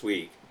this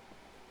week.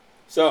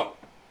 So,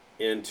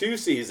 in 2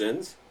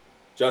 seasons,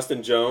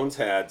 Justin Jones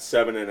had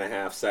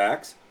 7.5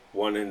 sacks,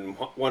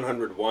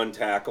 101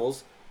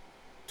 tackles,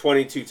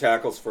 22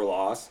 tackles for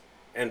loss,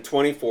 and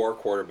 24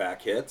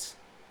 quarterback hits.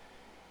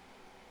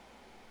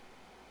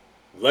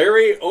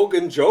 Larry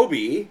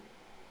Ogunjobi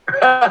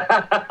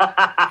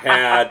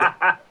had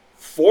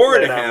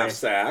 4.5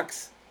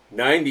 sacks,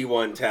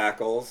 91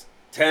 tackles,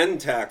 10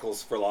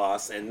 tackles for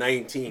loss, and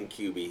 19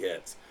 QB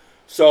hits.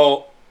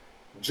 So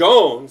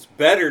Jones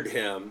bettered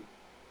him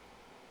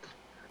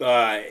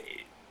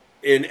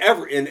in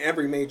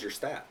every major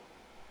stat.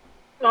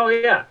 Oh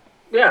yeah,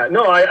 yeah.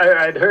 No,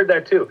 I'd heard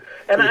that too,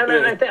 and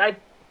I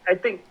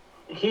think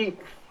he's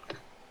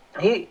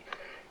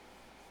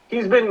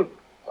been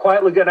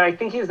quietly good. I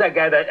think he's that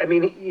guy that, I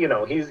mean, you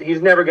know,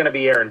 he's never going to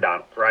be Aaron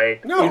Donald,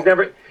 right? No.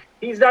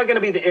 He's not going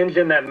to be the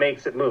engine that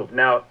makes it move.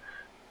 Now,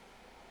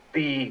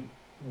 the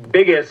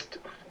biggest,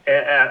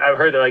 I've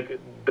heard like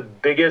the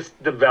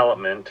biggest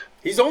development.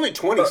 He's only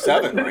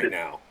 27 right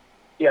now.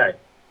 Yeah,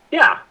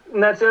 yeah,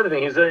 and that's the other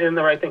thing. He's in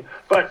the right thing.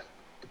 But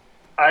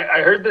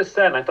I heard this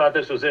said, and I thought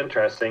this was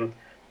interesting,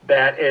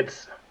 that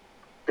it's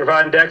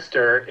Gervon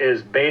Dexter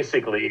is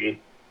basically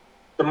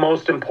the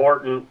most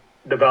important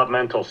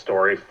developmental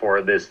story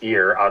for this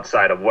year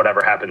outside of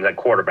whatever happens at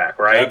quarterback,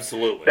 right?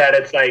 Absolutely. That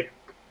it's like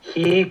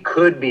he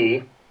could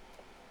be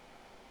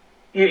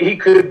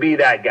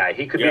that guy.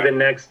 He could be the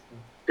next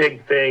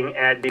big thing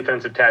at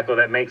defensive tackle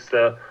that makes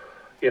the,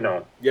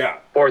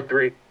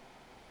 4-3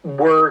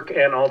 work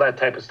and all that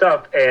type of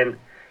stuff. And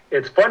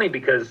it's funny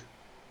because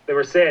they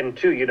were saying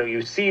too,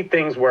 you see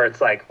things where it's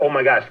like, oh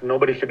my gosh,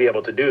 nobody should be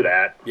able to do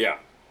that. Yeah.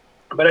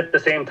 But at the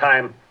same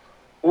time,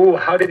 ooh,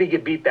 how did he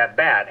get beat that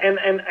bad?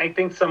 And I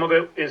think some of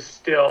it is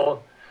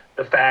still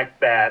the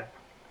fact that,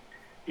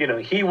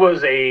 he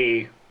was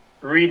a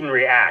read and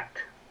react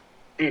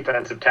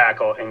defensive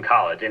tackle in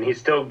college, and he's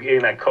still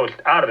getting that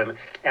coached out of him.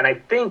 And I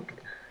think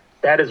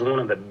that is one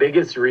of the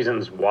biggest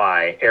reasons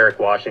why Eric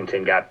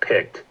Washington got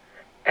picked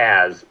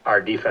as our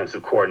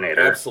defensive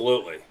coordinator.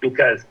 Absolutely.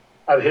 Because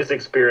of his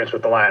experience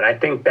with the line. I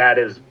think that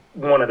is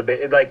one of the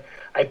big,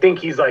 I think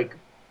he's like,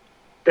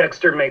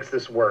 Dexter makes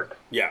this work.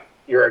 Yeah.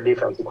 You're a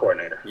defensive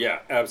coordinator. Yeah,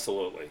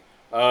 absolutely.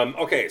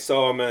 Okay,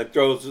 so I'm going to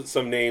throw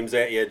some names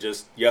at you,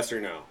 just yes or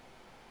no.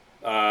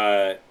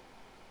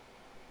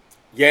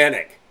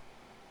 Yannick.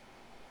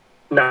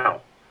 No.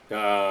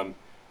 How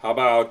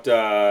about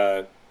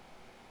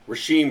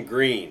Rasheem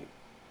Green?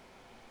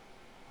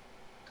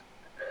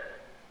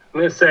 I'm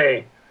going to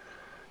say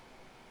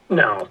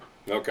no.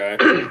 Okay.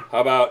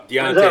 How about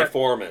Deontay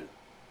Foreman?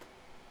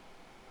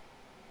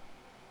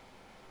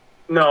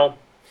 No.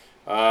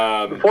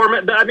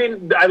 Foreman, I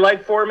mean, I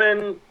like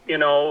Foreman,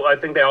 I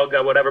think they all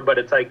got whatever, but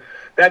it's like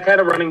that kind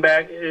of running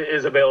back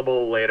is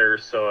available later,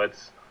 so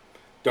it's...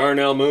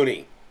 Darnell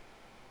Mooney.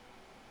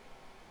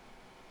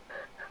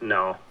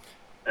 No.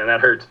 And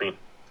that hurts me.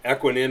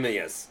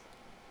 Equanimous.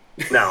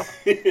 No.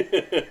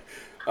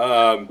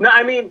 No,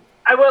 I mean,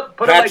 I will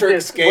put Patrick it like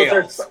this.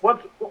 Scales.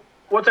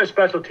 What's our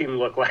special team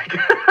look like?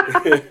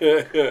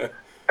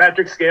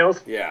 Patrick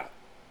Scales? Yeah.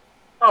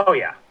 Oh,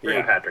 yeah.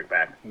 Bring Patrick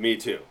back. Me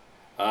too.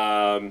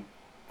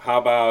 How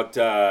about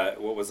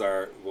what was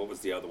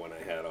the other one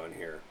I had on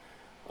here?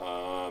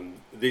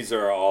 These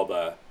are all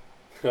the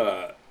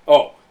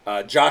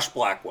Josh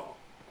Blackwell.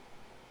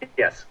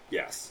 Yes.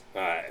 Yes.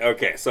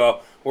 Okay, so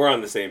we're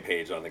on the same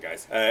page on the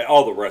guys.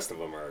 All the rest of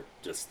them are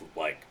just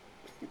like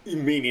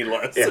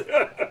meaningless. Yeah.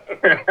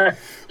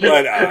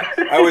 But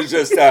I was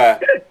just,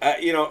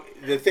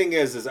 the thing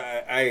is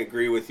I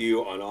agree with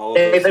you on all of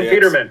those. Nathan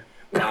Peterman.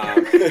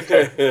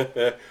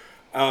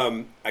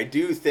 I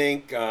do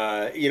think,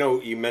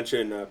 you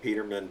mentioned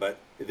Peterman, but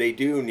they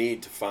do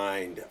need to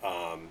find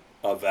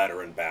a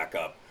veteran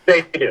backup.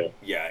 They do.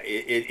 Yeah,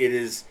 it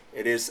is.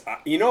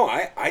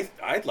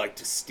 I'd like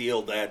to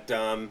steal that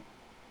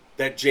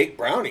Jake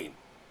Browning.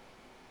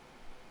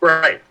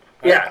 Right.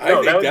 Yeah. I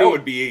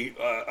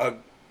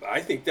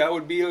think that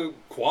would be a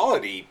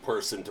quality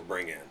person to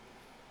bring in.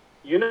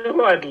 You know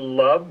who I'd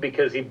love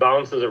because he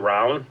bounces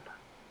around?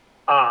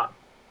 Gardner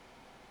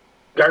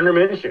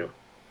Minshew.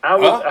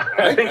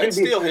 I think I'd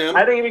steal him.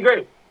 I think he'd be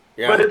great.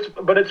 Yeah.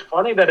 But it's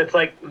funny that it's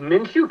like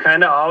Minshew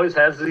kind of always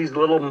has these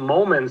little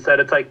moments that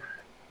it's like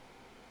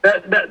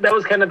that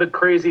was kind of the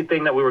crazy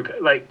thing that we were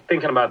like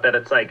thinking about, that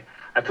it's like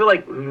I feel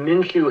like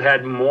Minshew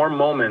had more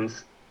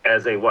moments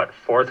as a 4th,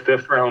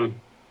 5th round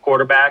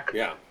quarterback.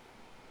 Yeah.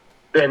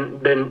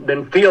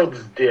 Than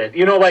Fields did.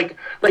 Like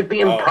the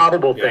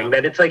improbable thing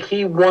that it's like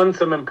he won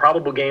some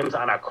improbable games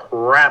on a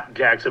crap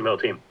Jacksonville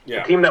team.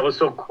 Yeah. A team that was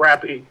so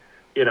crappy,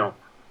 or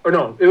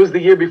no, it was the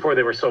year before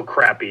they were so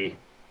crappy.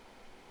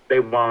 They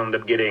wound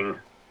up getting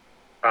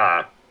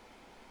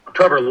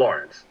Trevor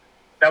Lawrence.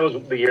 That was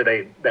the year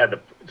they had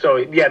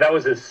that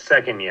was his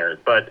second year.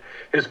 But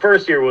his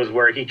first year was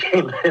where he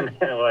came in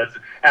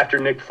after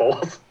Nick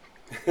Foles.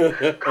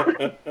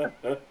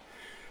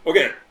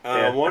 Okay,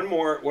 one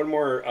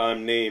more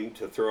name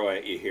to throw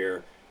at you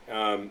here.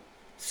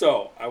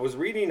 So I was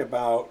reading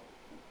about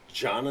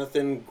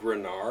Jonathan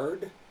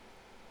Grenard.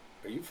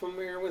 Are you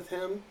familiar with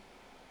him?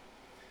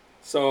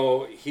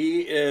 So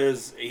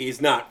he's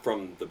not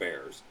from the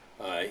Bears.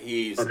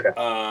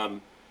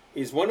 Okay.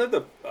 He's one of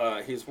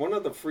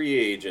the free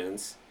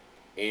agents,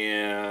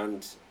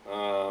 and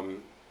I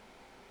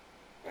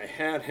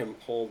had him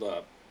pulled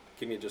up.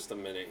 Give me just a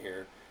minute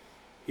here.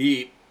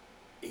 He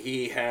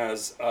he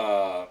has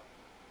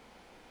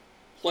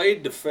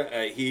played.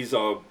 He's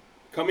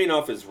coming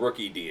off his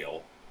rookie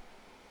deal,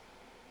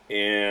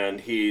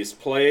 and he's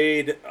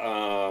played.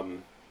 Oh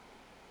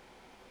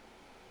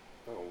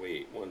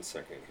wait, one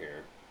second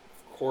here.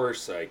 Of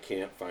course, I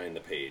can't find the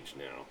page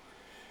now.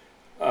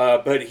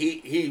 But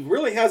he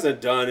really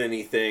hasn't done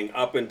anything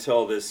up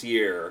until this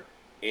year,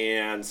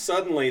 and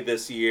suddenly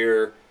this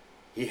year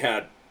he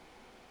had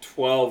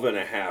 12 and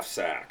a half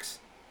sacks.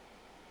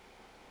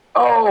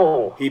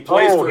 He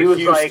plays for he was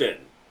Houston. like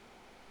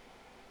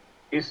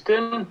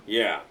Houston.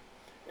 Yeah,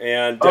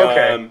 and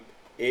Okay.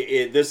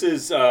 this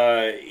is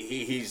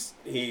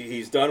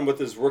he's done with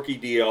his rookie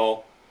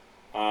deal,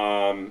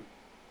 and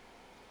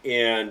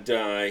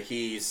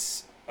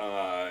he's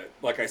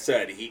like I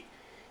said,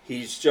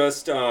 he's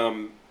just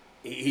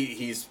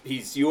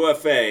he's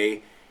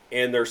UFA,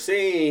 and they're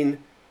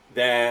saying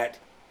that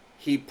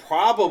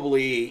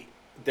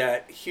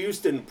that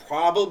Houston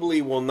probably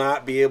will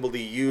not be able to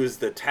use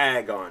the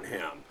tag on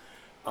him.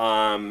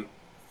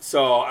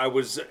 So I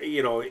was,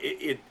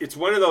 it's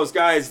one of those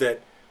guys that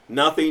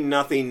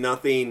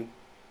nothing,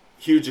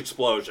 huge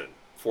explosion,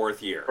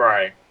 fourth year.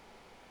 Right.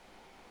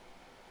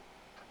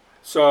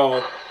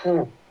 So,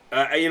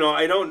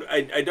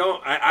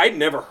 I'd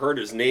never heard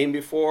his name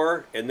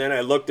before, and then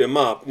I looked him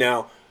up.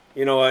 Now,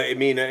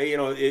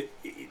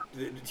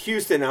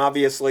 Houston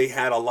obviously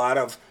had a lot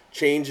of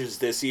changes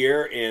this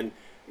year, and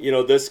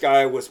this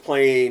guy was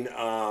playing,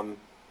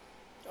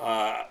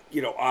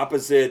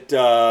 opposite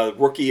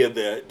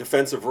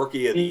defensive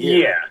rookie of the year.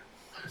 Yeah.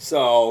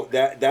 So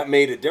that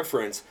made a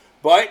difference.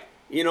 But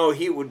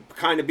he would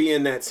kind of be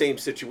in that same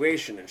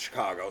situation in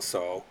Chicago.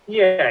 So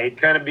Yeah, he'd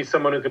kind of be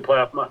someone who could play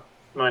off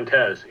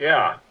Montez.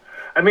 Yeah.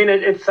 I mean,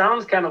 it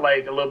sounds kind of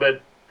like a little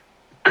bit.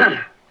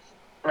 I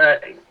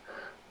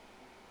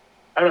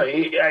don't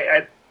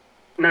know.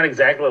 Not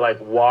exactly like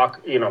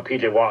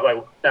PJ Walker.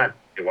 Like not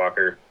PJ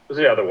Walker. Who's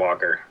the other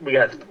Walker? We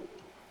got.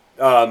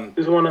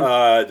 Who's one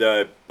of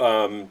the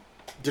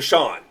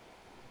Deshaun.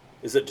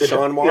 Is it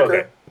Deshaun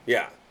Walker?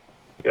 Yeah, okay.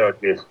 Yeah. Oh,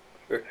 jeez.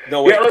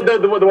 No, wait. Yeah,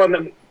 the one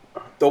that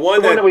the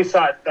one that we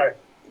saw. Sorry.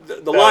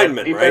 The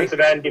lineman, defensive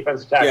right? end,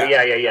 defensive tackle.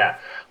 Yeah.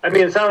 I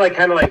mean, it sounds like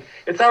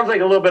it sounds like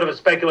a little bit of a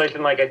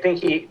speculation. Like I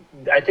think he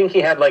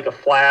had like a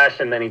flash,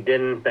 and then he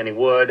didn't, then he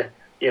would.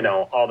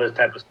 All this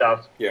type of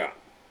stuff. Yeah.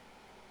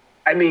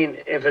 I mean,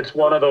 if it's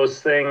one of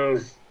those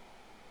things,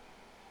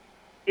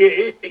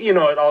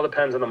 it all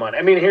depends on the money.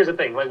 I mean, here's the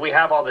thing: like we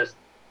have all this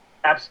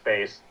cap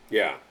space.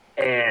 Yeah.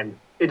 And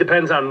it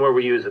depends on where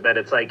we use it. That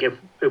it's like if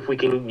we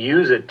can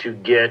use it to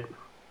get,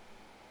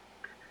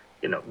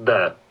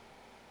 the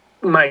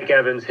Mike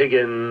Evans,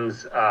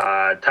 Higgins,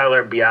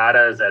 Tyler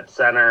Biada's at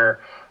center,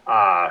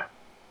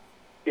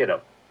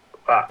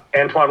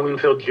 Antoine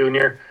Winfield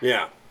Jr.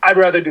 Yeah. I'd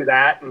rather do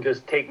that and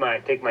just take my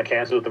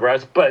chances with the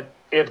rest. But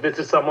if this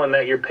is someone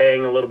that you're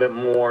paying a little bit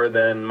more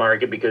than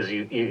market because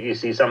you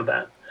see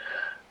something,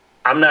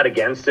 I'm not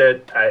against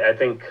it. I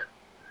think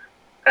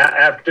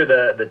after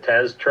the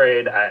Tez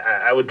trade,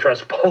 I would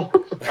trust Paul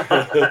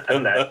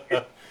on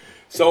that.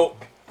 So,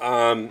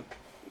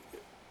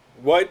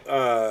 what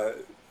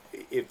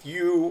if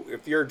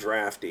you're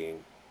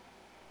drafting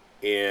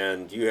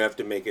and you have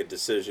to make a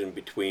decision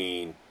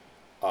between,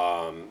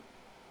 you're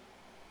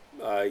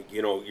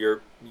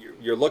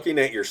looking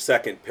at your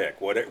second pick,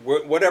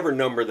 whatever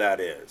number that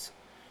is.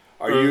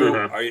 Are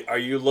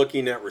you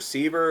looking at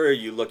receiver? Are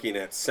you looking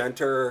at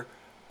center?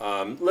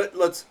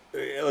 Let's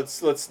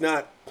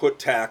not put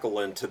tackle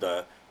into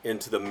the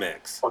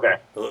mix. Okay.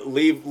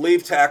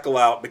 Leave tackle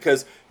out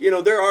because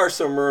there are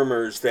some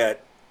rumors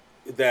that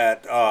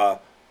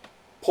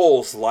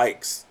Poles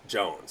likes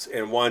Jones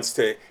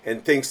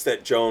and thinks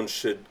that Jones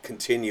should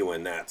continue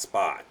in that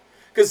spot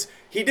because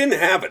he didn't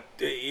have a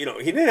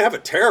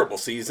terrible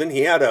season.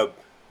 He had a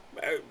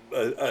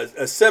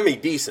semi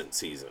decent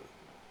season,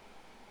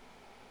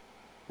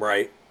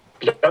 right?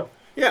 Yep.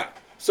 Yeah.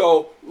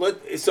 So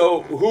what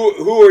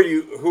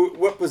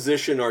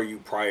position are you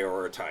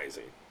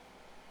prioritizing?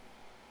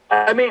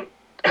 I mean,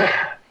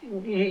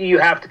 you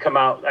have to come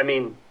out. I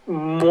mean,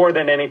 more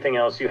than anything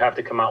else, you have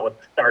to come out with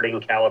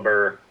starting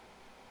caliber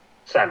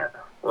center,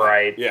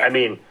 right? Yeah. I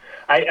mean,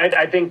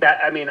 I think that.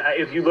 I mean,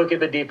 if you look at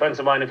the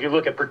defensive line, if you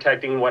look at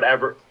protecting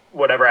whatever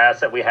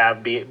asset we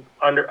have, be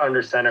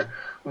under center,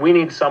 we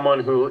need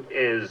someone who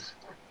is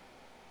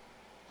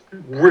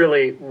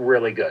really,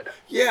 really good.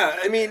 Yeah,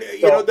 I mean,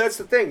 that's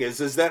the thing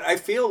is that I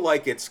feel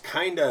like it's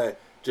kind of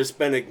just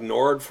been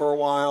ignored for a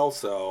while.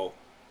 So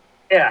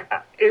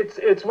yeah,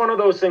 it's one of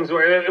those things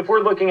where if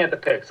we're looking at the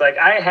picks, like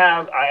I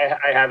have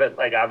it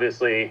like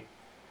obviously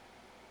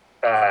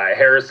Marvin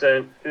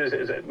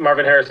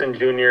Harrison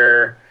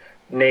Jr.,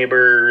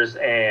 Neighbors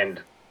and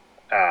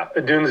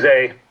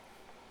Dunze,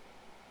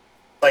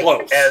 like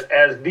Close.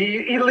 as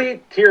the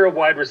elite tier of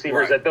wide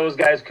receivers, Right. that those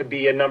guys could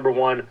be a number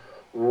one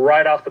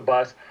right off the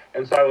bus.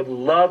 And so I would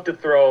love to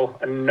throw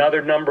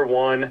another number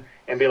one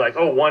and be like,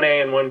 oh,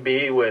 1A and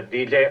 1B with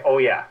DJ. Oh,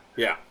 yeah.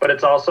 Yeah. But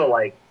it's also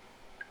like,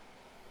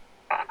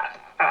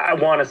 I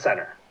want a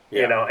center,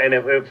 Yeah. you know, and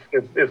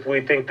if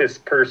we think this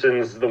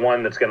person's the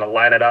one that's going to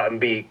line it up and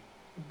be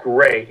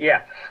great,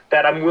 yeah,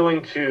 that I'm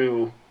willing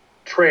to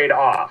trade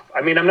off.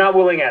 I mean, I'm not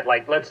willing at,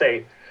 like, let's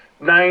say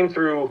 9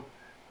 through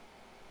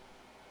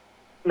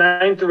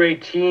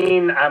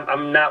 18,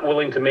 I'm not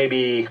willing to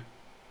maybe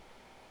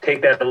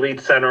take that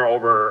elite center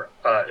over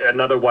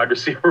another wide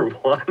receiver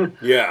one.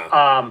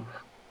 Yeah.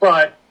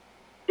 But,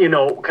 you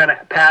know, kind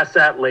of past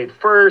that late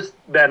first,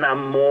 then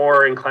I'm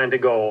more inclined to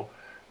go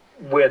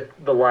with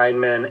the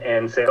linemen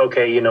and say,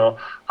 okay, you know,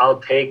 I'll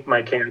take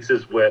my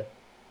chances with,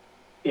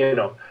 you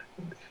know,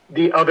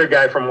 the other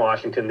guy from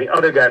Washington, the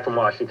other guy from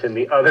Washington,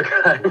 the other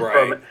guy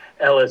Right. from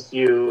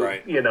LSU,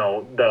 Right. you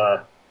know,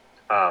 the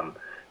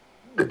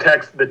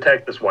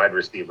Texas wide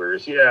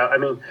receivers. Yeah, I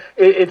mean,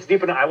 it's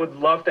deep enough. I would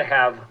love to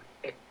have,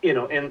 you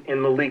know,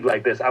 in the league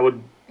like this, I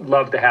would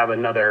love to have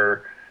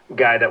another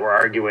guy that we're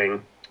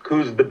arguing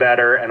who's the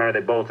better, and are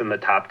they both in the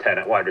top 10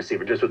 at wide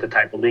receiver, just with the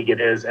type of league it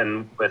is,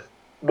 and with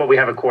what we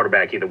have a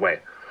quarterback either way.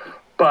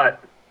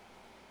 But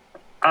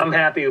I'm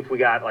happy if we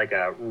got like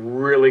a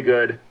really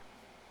good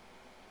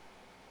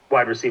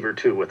wide receiver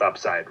too with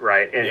upside,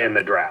 right, in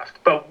the draft.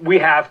 But we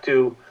have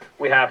to,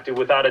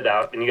 without a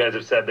doubt, and you guys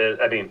have said that,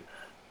 I mean,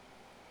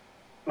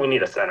 we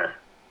need a center.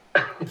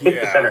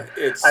 Yeah.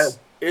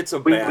 It's a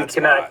bad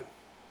spot.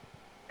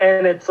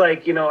 And it's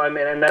like, you know, I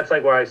mean, and that's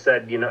like where I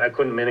said, you know, I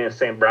couldn't mini a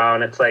St.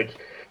 Brown. It's like,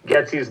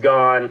 Getsy's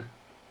gone.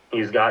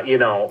 He's got, you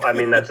know, I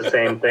mean, that's the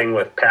same thing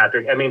with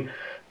Patrick. I mean,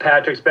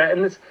 Patrick's bad.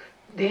 And this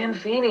Dan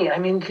Feeney, I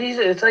mean,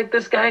 Jesus, it's like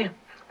this guy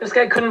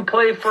couldn't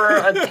play for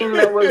a team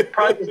that was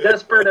probably as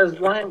desperate as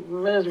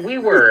we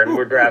were, and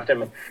we're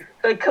drafting him.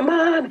 Like, come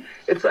on.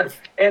 It's like,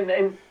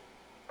 and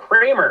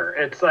Kramer,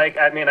 it's like,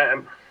 I mean,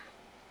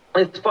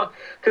 it's fun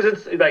because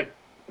it's like,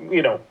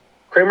 you know,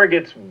 Kramer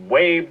gets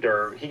waived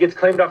or he gets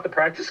claimed off the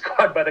practice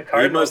squad by the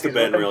Cardinals. He must have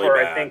been really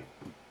bad. I think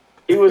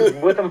he was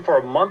with them for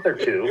a month or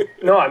two.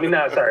 No, I mean,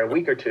 a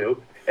week or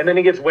two. And then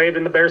he gets waived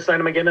and the Bears sign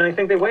him again, and I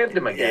think they waived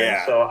him again.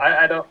 Yeah. So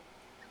I don't,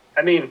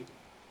 I mean,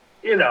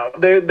 you know,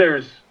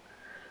 there's,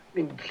 I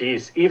mean,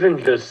 geez,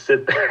 even just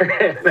sit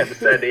there and have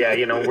said, yeah,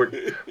 you know,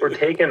 we're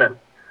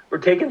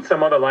taking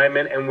some other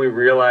lineman, and we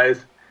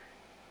realize,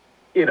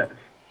 you know,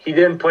 he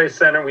didn't play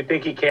center. We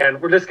think he can.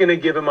 We're just going to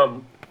give him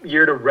a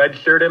year to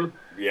redshirt him.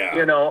 Yeah.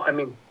 You know, I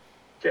mean,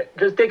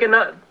 just take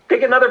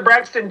another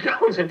Braxton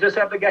Jones and just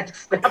have the guy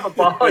snap a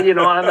ball, you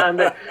know, on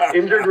the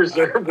injured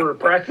reserve or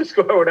practice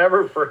squad or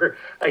whatever for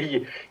a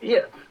year.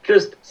 Yeah,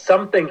 just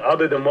something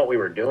other than what we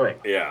were doing.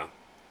 Yeah.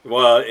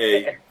 Well,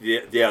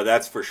 yeah,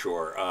 that's for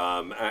sure.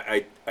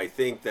 I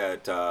think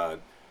that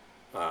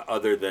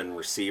other than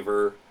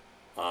receiver,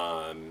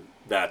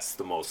 that's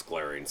the most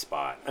glaring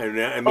spot. I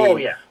mean, Oh,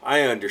 yeah.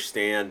 I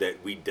understand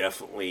that we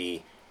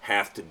definitely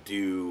have to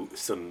do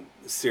some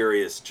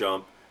serious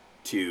jump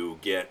to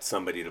get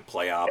somebody to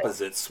play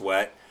opposite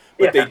Sweat,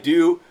 but Yeah. they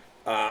do.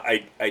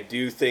 I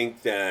do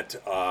think that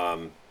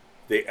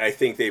I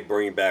think they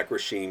bring back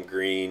Rasheem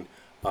Green,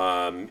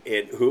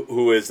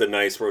 who is a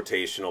nice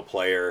rotational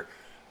player.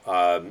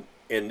 And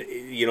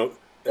you know,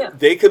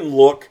 they can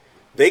look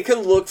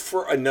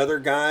for another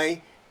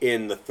guy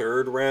in the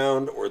 3rd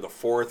round or the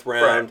 4th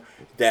round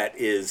that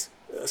is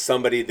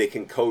somebody they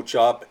can coach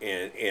up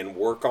and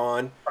work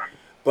on.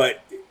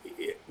 But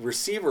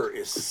receiver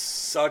is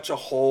such a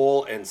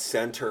hole, and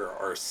center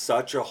are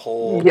such a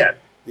hole. Yeah.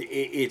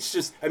 It's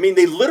just, I mean,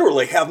 they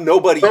literally have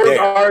nobody Those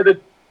there.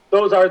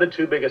 Those are the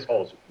two biggest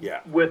holes. Yeah.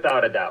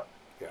 Without a doubt.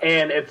 Yeah.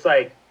 And it's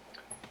like,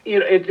 you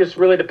know, it just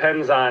really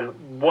depends on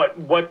what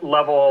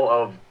level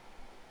of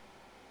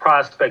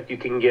prospect you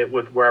can get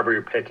with wherever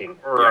you're picking,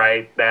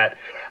 right? Yeah. That,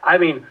 I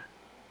mean,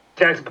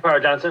 Jackson Power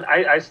Johnson,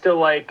 I still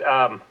like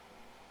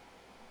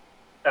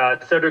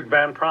Cedric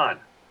Van Pran.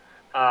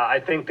 I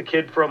think the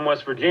kid from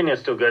West Virginia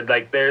is still good.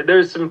 Like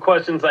there's some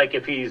questions, like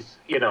if he's,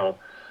 you know,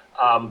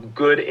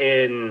 good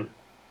in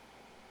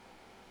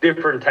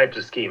different types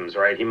of schemes,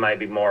 right? He might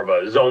be more of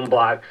a zone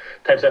block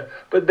type stuff,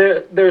 but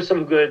there's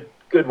some good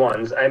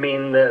ones. I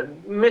mean,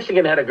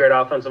 Michigan had a great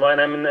offensive line.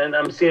 I mean, and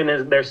I'm seeing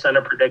their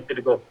center predicted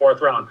to go 4th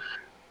round.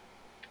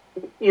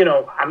 You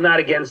know, I'm not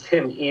against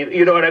him either.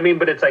 You know what I mean?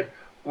 But it's like,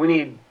 we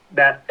need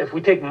that. If we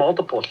take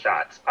multiple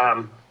shots,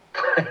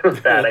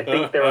 with that. I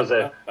think there was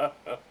I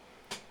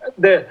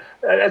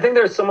think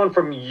there's someone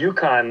from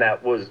UConn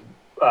that was,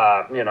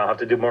 you know, I'll have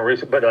to do more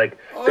research, but like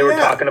they were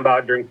talking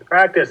about during the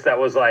practice that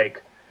was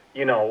like,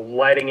 you know,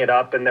 lighting it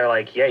up, and they're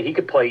like, yeah, he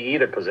could play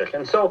either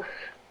position. So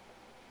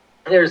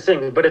there's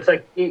things, but it's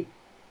like we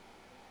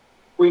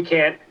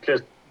can't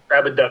just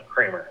grab a Doug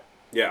Kramer,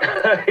 you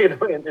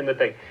know, in the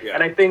thing. Yeah.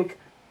 And I think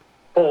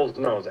Foles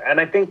knows it. And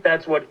I think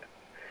that's where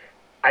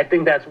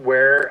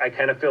I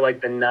kind of feel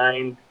like the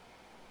 9,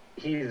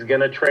 he's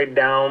gonna trade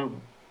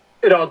down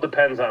It all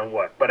depends on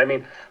what. But I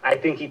mean, I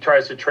think he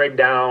tries to trade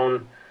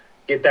down,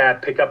 get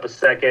that, pick up a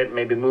second,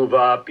 maybe move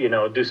up,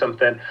 do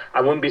something.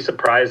 I wouldn't be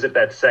surprised if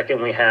that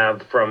second we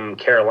have from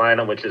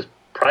Carolina, which is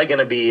probably going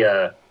to be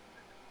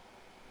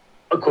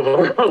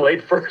equivalent of a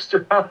late first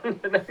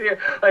round next year.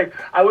 Like,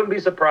 I wouldn't be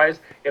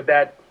surprised if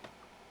that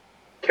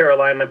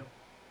Carolina,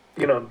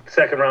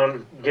 second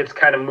round gets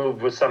kind of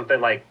moved with something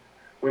like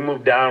we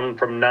move down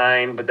from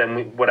 9, but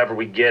then whatever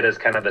we get is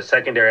kind of the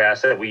secondary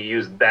asset. We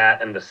use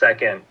that in the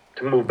second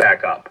to move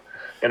back up.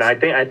 And I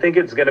think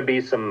it's going to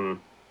be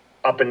some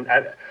up and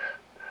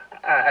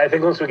I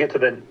think once we get to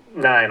the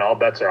 9, all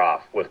bets are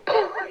off with.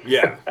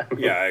 Yeah,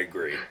 I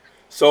agree.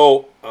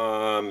 So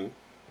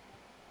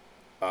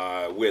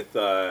with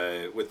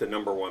the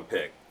number 1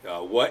 pick,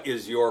 what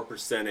is your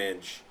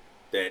percentage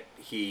that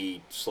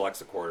he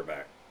selects a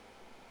quarterback?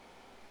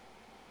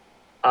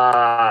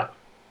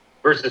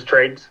 Versus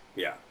trades.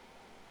 Yeah.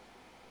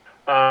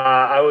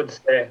 I would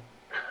say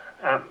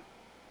I'm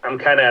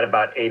kind of at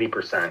about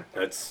 80%.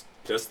 That's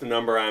just the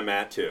number I'm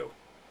at too.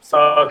 So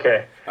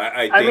okay.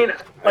 I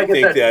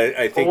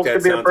think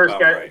that sounds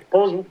about right.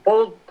 Poles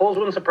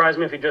wouldn't surprise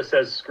me if he just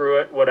says screw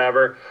it,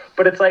 whatever.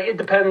 But it's like it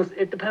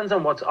depends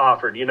on what's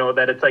offered.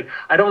 That it's like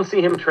I don't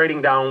see him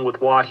trading down with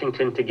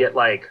Washington to get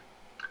like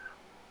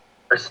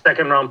a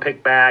second round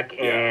pick back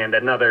and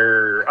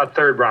a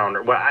third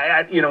rounder.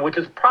 Well, which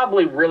is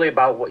probably really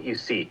about what you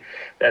see.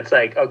 That's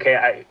like, okay,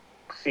 I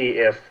see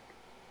if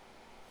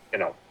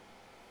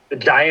the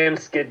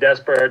Giants get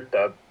desperate,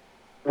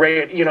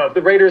 if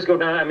the Raiders go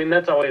down, I mean,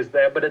 that's always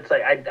there, but it's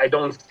like, I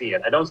don't see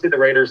it. I don't see the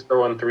Raiders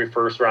throwing 3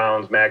 first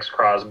rounds, Max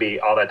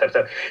Crosby, all that type of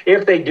stuff.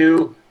 If they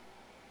do,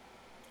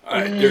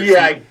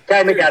 I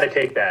kind of got to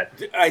take that.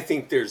 I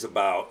think there's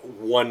about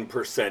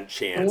 1%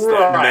 chance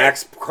that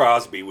Max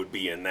Crosby would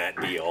be in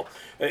that deal.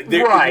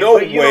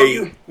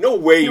 No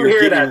way you're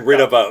getting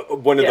rid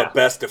of one of the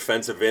best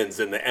defensive ends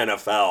in the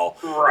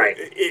NFL. Right.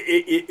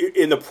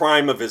 In the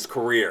prime of his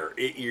career.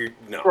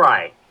 No.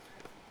 Right.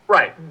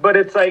 But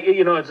it's like,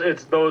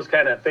 it's those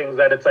kind of things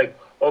that it's like,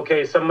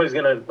 okay, somebody's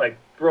going to like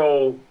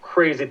throw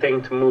crazy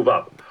thing to move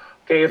up.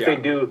 Okay, if they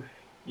do,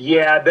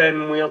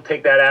 then we'll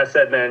take that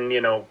asset and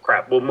then,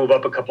 we'll move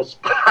up a couple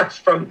spots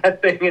from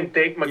that thing and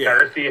take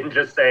McCarthy and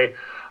just say,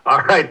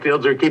 all right,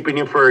 Fields, we're keeping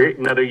you for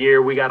another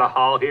year. We got a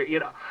haul here,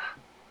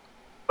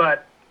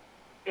 But,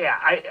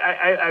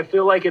 I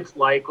feel like it's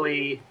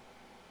likely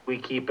we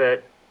keep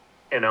it,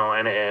 and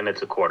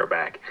it's a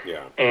quarterback.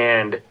 Yeah.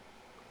 And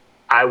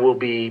I will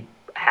be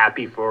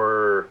happy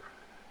for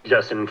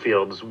Justin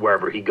Fields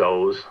wherever he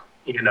goes,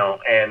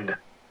 and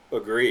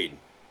agreed.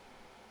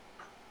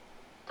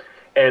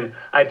 And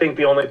I think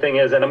the only thing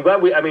is, and I'm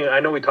glad I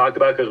know we talked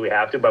about it because we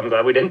have to, but I'm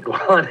glad we didn't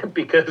dwell on it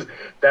because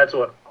that's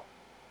what,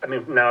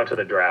 now to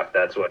the draft,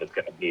 that's what it's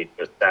going to be,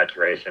 the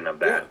saturation of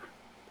that.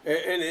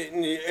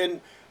 Yeah.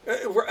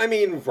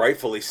 And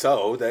rightfully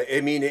so.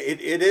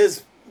 It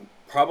is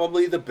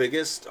probably the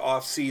biggest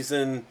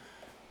off-season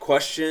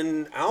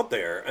question out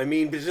there.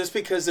 Just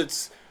because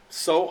it's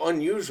so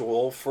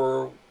unusual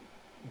for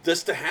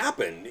this to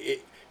happen.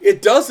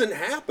 It doesn't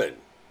happen.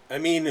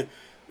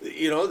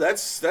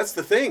 That's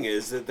the thing,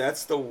 is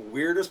that's the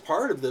weirdest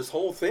part of this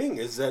whole thing,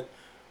 is that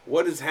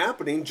what is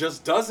happening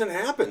just doesn't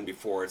happen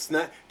before.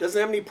 Doesn't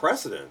have any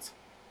precedence.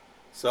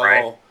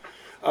 So,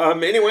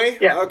 anyway,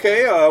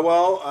 okay.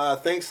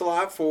 Thanks a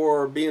lot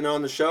for being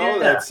on the show. Yeah.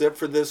 That's it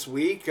for this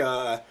week.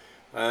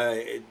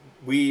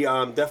 We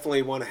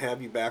definitely want to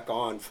have you back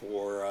on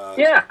for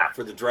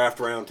the draft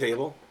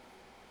roundtable.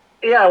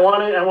 Yeah, I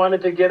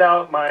wanted to get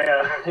out my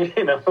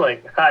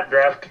hot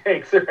draft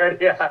takes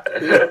already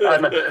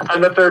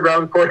on the third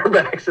round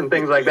quarterbacks and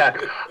things like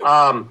that.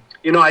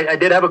 I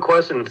did have a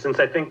question, since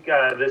I think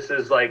this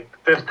is like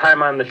 5th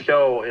time on the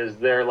show. Is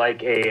there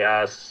like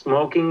a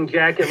smoking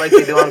jacket like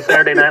they do on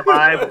Saturday Night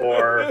Live,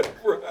 or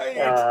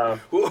right?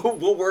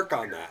 We'll work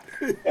on that.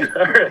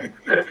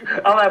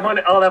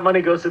 All that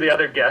money goes to the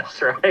other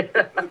guests, right?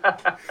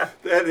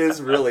 That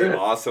is really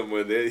awesome.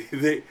 When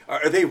they're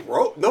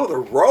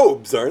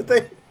robes, aren't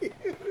they?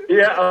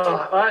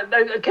 Yeah, I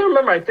can't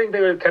remember. I think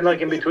they were kind of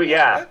like in between.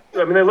 Yeah,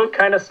 they look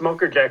kind of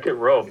smoker jacket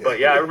robe, but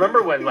yeah, I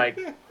remember when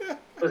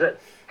was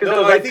it? Because it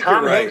was like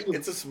Tom Hanks.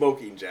 It's a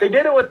smoking jacket. They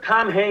did it with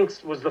Tom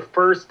Hanks. Was the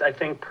first, I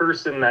think,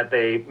 person that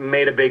they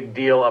made a big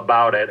deal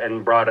about it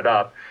and brought it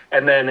up.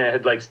 And then it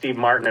had like Steve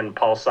Martin and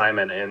Paul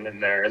Simon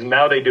in there. And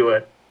now they do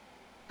it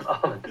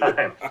all the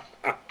time.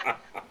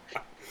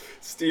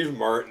 Steve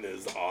Martin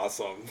is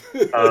awesome.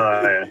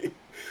 Yeah.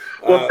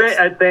 Well,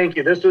 thank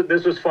you. This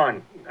was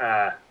fun.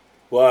 I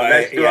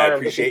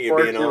appreciate you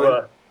being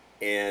on.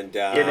 And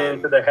get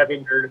into the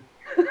heavy nerd.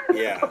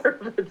 Yeah.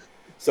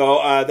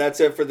 So that's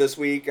it for this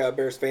week,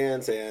 Bears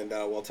fans, and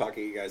we'll talk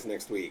to you guys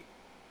next week.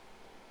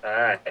 All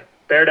right.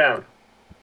 Bear down.